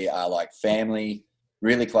properly are like family,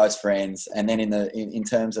 really close friends, and then in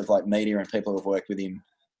terms of like media and people who've worked with him,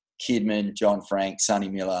 Kidman, John Frank, Sonny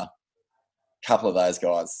Miller, a couple of those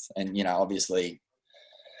guys, and you know, obviously,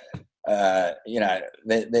 you know,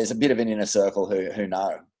 there's a bit of an inner circle who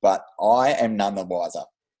know, but I am none the wiser,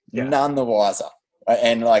 none the wiser,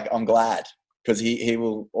 and like I'm glad, because he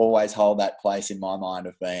will always hold that place in my mind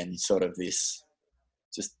of being sort of this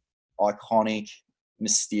just iconic,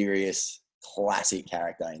 mysterious, classic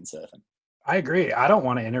character in surfing. I agree. I don't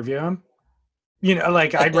want to interview him. You know,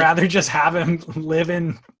 like I'd rather just have him live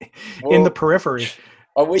in the periphery.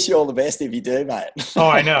 I wish you all the best if you do, mate. Oh,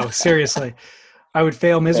 I know. Seriously. I would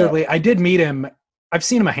fail miserably. Yeah. I did meet him. I've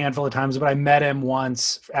seen him a handful of times, but I met him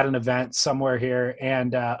once at an event somewhere here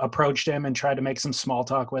and approached him and tried to make some small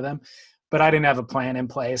talk with him. But I didn't have a plan in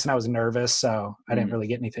place and I was nervous, so I didn't really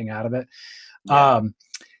get anything out of it. Yeah.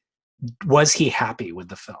 Was he happy with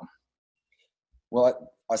the film?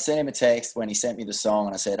 Well, I sent him a text when he sent me the song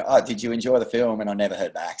and I said, oh, did you enjoy the film? And I never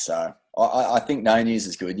heard back. So I think no news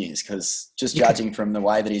is good news, because just judging from the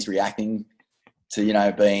way that he's reacting to, you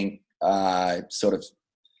know, being sort of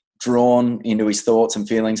drawn into his thoughts and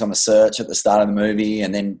feelings on the search at the start of the movie,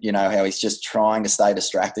 and then, you know, how he's just trying to stay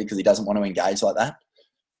distracted because he doesn't want to engage like that.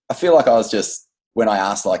 I feel like I was just, when I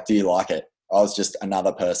asked, like, do you like it? I was just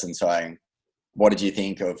another person saying, what did you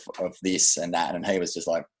think of this and that? And he was just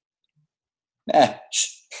like, right.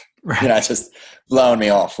 You know, just blowing me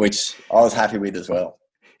off, which I was happy with as well.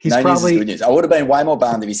 He's no probably, news is good news. I would have been way more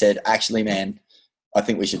bummed if he said, actually, man, I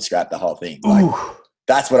think we should scrap the whole thing. Like,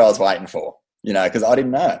 that's what I was waiting for, you know, because I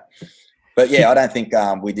didn't know. But yeah, I don't think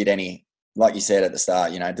we did any, like you said at the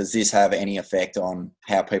start, you know, does this have any effect on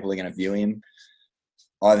how people are going to view him?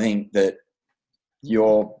 I think that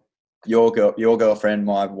your girlfriend,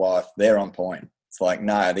 my wife, they're on point. It's like,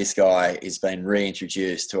 no, this guy has been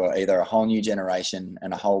reintroduced to either a whole new generation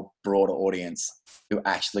and a whole broader audience who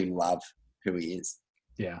actually love who he is.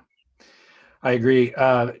 Yeah, I agree.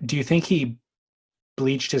 Do you think he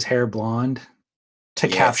bleached his hair blonde to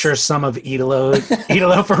capture some of Italo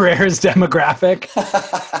Ferreira's demographic?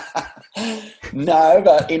 No,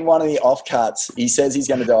 but in one of the offcuts, he says he's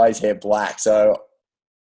going to dye his hair black. So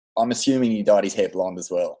I'm assuming he dyed his hair blonde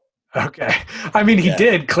as well. Okay. I mean, he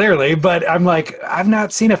did clearly, but I'm like, I've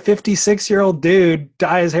not seen a 56-year-old dude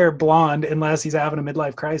dye his hair blonde unless he's having a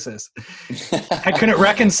midlife crisis. I couldn't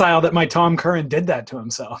reconcile that my Tom Curran did that to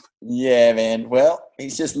himself. Yeah, man. Well,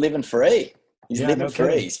 he's just living free. He's living free.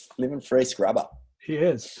 Kidding. He's living free scrubber. He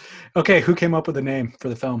is. Okay. Who came up with the name for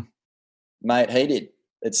the film? Mate, he did.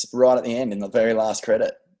 It's right at the end in the very last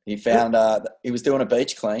credit. He found, he was doing a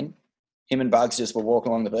beach clean. Him and Bugs just were walking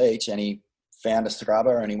along the beach and he found a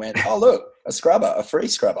scrubber and he went, oh, look, a scrubber, a free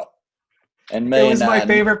scrubber. And me, it was my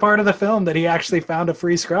favorite part of the film, that he actually found a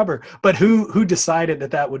free scrubber. But who decided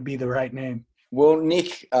that would be the right name? Well,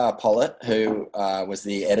 Nick Pollitt, who was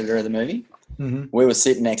the editor of the movie, we were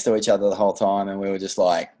sitting next to each other the whole time and we were just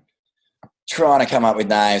like trying to come up with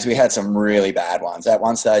names. We had some really bad ones. At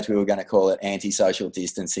one stage, we were going to call it anti-social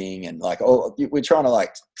distancing and like, we're trying to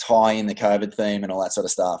like tie in the COVID theme and all that sort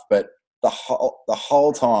of stuff. But the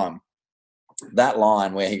whole time, that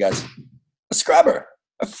line where he goes, a scrubber,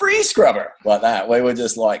 a free scrubber, like that, we were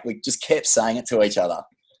just like, we just kept saying it to each other.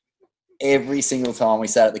 Every single time we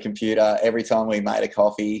sat at the computer, every time we made a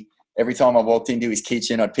coffee, every time I walked into his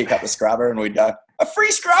kitchen, I'd pick up the scrubber and we'd go, a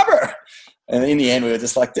free scrubber. And in the end, we were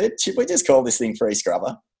just like, dude, should we just call this thing free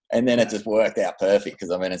scrubber? And then it just worked out perfect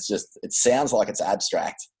because, I mean, it sounds like it's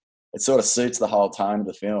abstract, it sort of suits the whole tone of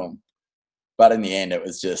the film. But in the end, it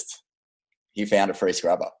was just, he found a free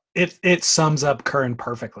scrubber. It sums up Curran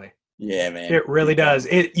perfectly. Yeah, man. It really does.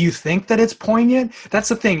 You think that it's poignant. That's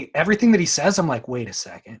the thing. Everything that he says, I'm like, wait a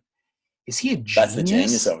second. Is he a genius? That's the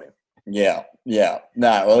genius of him. Yeah.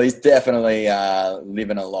 No, well, he's definitely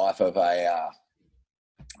living a life of a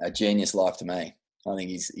genius life to me. I think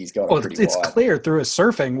he's got a pretty it's wide... clear through his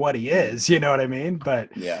surfing what he is. You know what I mean?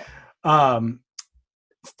 But yeah.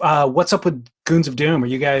 What's up with Goons of Doom? Are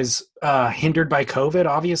you guys hindered by COVID,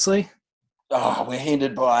 obviously? Oh, we're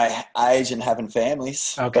hindered by age and having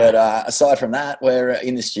families. Okay. But aside from that, we're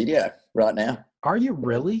in the studio right now. Are you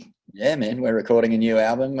really? Yeah, man. We're recording a new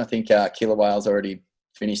album. I think Killer Whale's already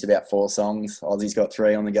finished about 4 songs. Ozzy's got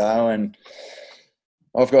 3 on the go, and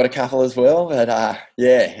I've got a couple as well. But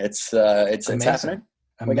yeah, it's happening.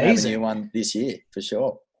 Amazing. We're gonna have a new one this year for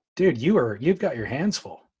sure. Dude, you've got your hands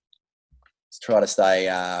full. Let's try to stay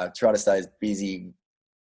as busy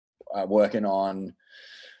working on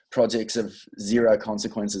projects of zero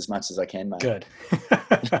consequence as much as I can, mate. Good.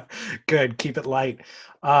 Good. Keep it light.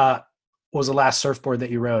 What was the last surfboard that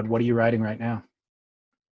you rode? What are you riding right now?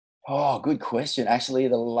 Oh, good question. Actually,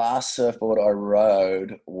 the last surfboard I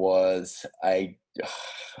rode was a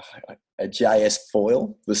JS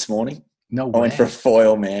foil this morning. No way. I went for a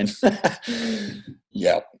foil, man.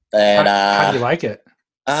 Yep. And how do you like it?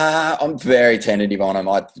 I'm very tentative on them.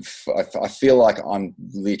 I feel like I'm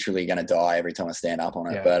literally going to die every time I stand up on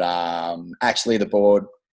it. Yeah. But actually, the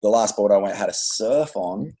last board I had a surf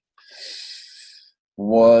on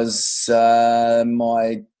was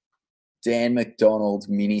my Dan McDonald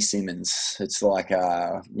Mini Simmons. It's like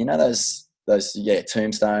those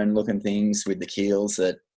tombstone looking things with the keels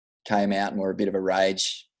that came out and were a bit of a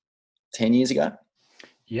rage 10 years ago.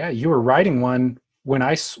 Yeah, you were riding one when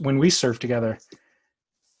we surfed together.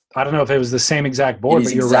 I don't know if it was the same exact board,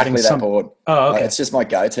 but you were riding that board. Oh, okay. It's just my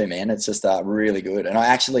go-to, man. It's just really good. And I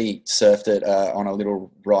actually surfed it on a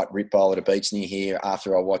little right rip bowl at a beach near here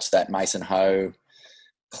after I watched that Mason Ho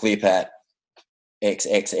clip at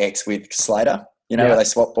XXX with Slater, where they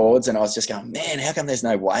swap boards. And I was just going, man, how come there's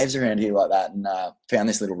no waves around here like that? And found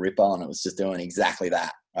this little rip bowl and it was just doing exactly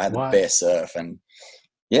that. I had the best surf. And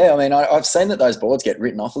yeah, I mean, I've seen that those boards get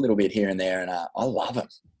written off a little bit here and there, and I love them.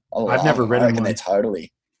 I've never ridden one. They're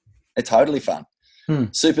totally fun.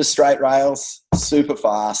 Super straight rails, super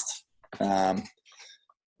fast.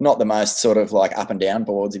 Not the most sort of like up and down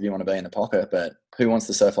boards if you want to be in the pocket, but who wants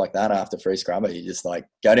to surf like that after free scrubber? You just like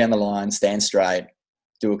go down the line, stand straight,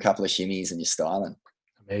 do a couple of shimmies, and you're styling.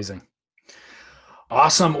 Amazing.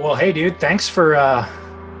 Awesome. Well, hey, dude, thanks for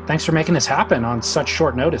making this happen on such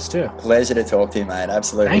short notice too. Pleasure to talk to you, mate.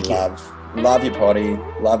 Absolutely. Love your potty,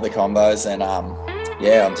 love the combos, and I'm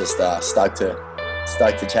just stoked to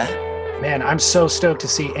chat. Man, I'm so stoked to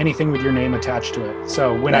see anything with your name attached to it.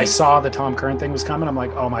 So when I saw the Tom Curran thing was coming, I'm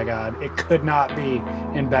like, oh my God, it could not be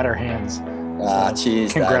in better hands.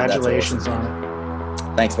 Cheers. Congratulations awesome. on it.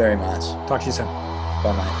 Thanks very much. Talk to you soon.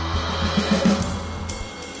 Bye, mate.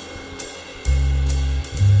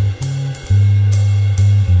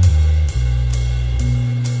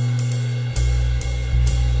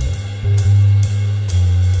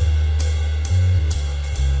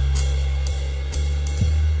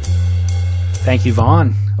 Thank you,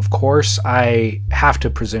 Vaughan. Of course, I have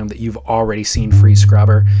to presume that you've already seen Free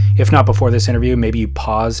Scrubber. If not before this interview, maybe you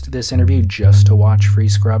paused this interview just to watch Free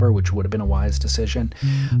Scrubber, which would have been a wise decision.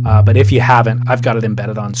 But if you haven't, I've got it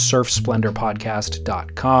embedded on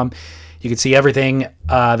surfsplendorpodcast.com. You can see everything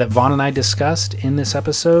that Vaughan and I discussed in this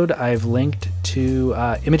episode. I've linked to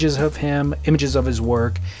images of him, images of his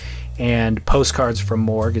work, and Postcards from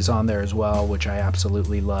Morgue is on there as well, which I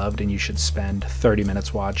absolutely loved, and you should spend 30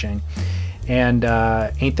 minutes watching. And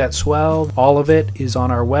Ain't That Swell? All of it is on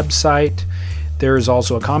our website. There is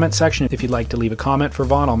also a comment section. If you'd like to leave a comment for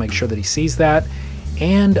Vaughan, I'll make sure that he sees that.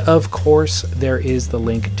 And of course, there is the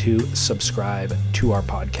link to subscribe to our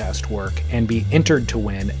podcast work and be entered to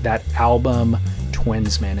win that album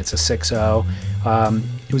Twinsman. It's a 6.0.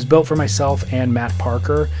 It was built for myself and Matt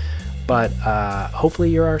Parker, but hopefully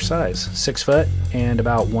you're our size. 6 foot and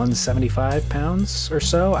about 175 pounds or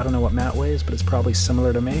so. I don't know what Matt weighs, but it's probably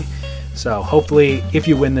similar to me. So hopefully if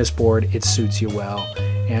you win this board, it suits you well.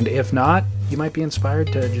 And if not, you might be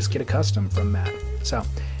inspired to just get a custom from Matt. So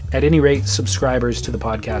at any rate, subscribers to the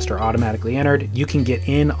podcast are automatically entered. You can get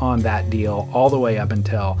in on that deal all the way up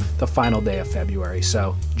until the final day of February.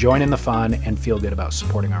 So join in the fun and feel good about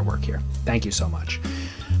supporting our work here. Thank you so much.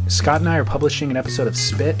 Scott and I are publishing an episode of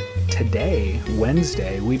Spit today,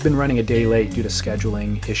 Wednesday. We've been running a day late due to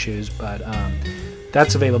scheduling issues, but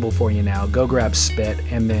That's available for you now. Go grab Spit,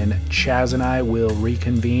 and then Chaz and I will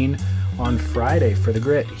reconvene on Friday for the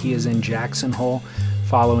Grit. He is in Jackson Hole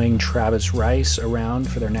following Travis Rice around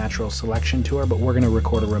for their natural selection tour, but we're going to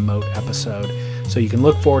record a remote episode. So you can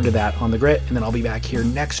look forward to that on the Grit, and then I'll be back here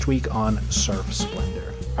next week on Surf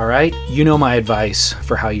Splendor. All right, you know my advice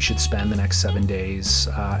for how you should spend the next 7 days.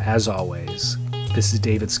 As always, this is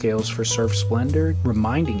David Scales for Surf Splendor,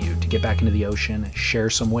 reminding you to get back into the ocean, share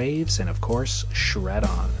some waves, and of course, shred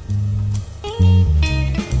on.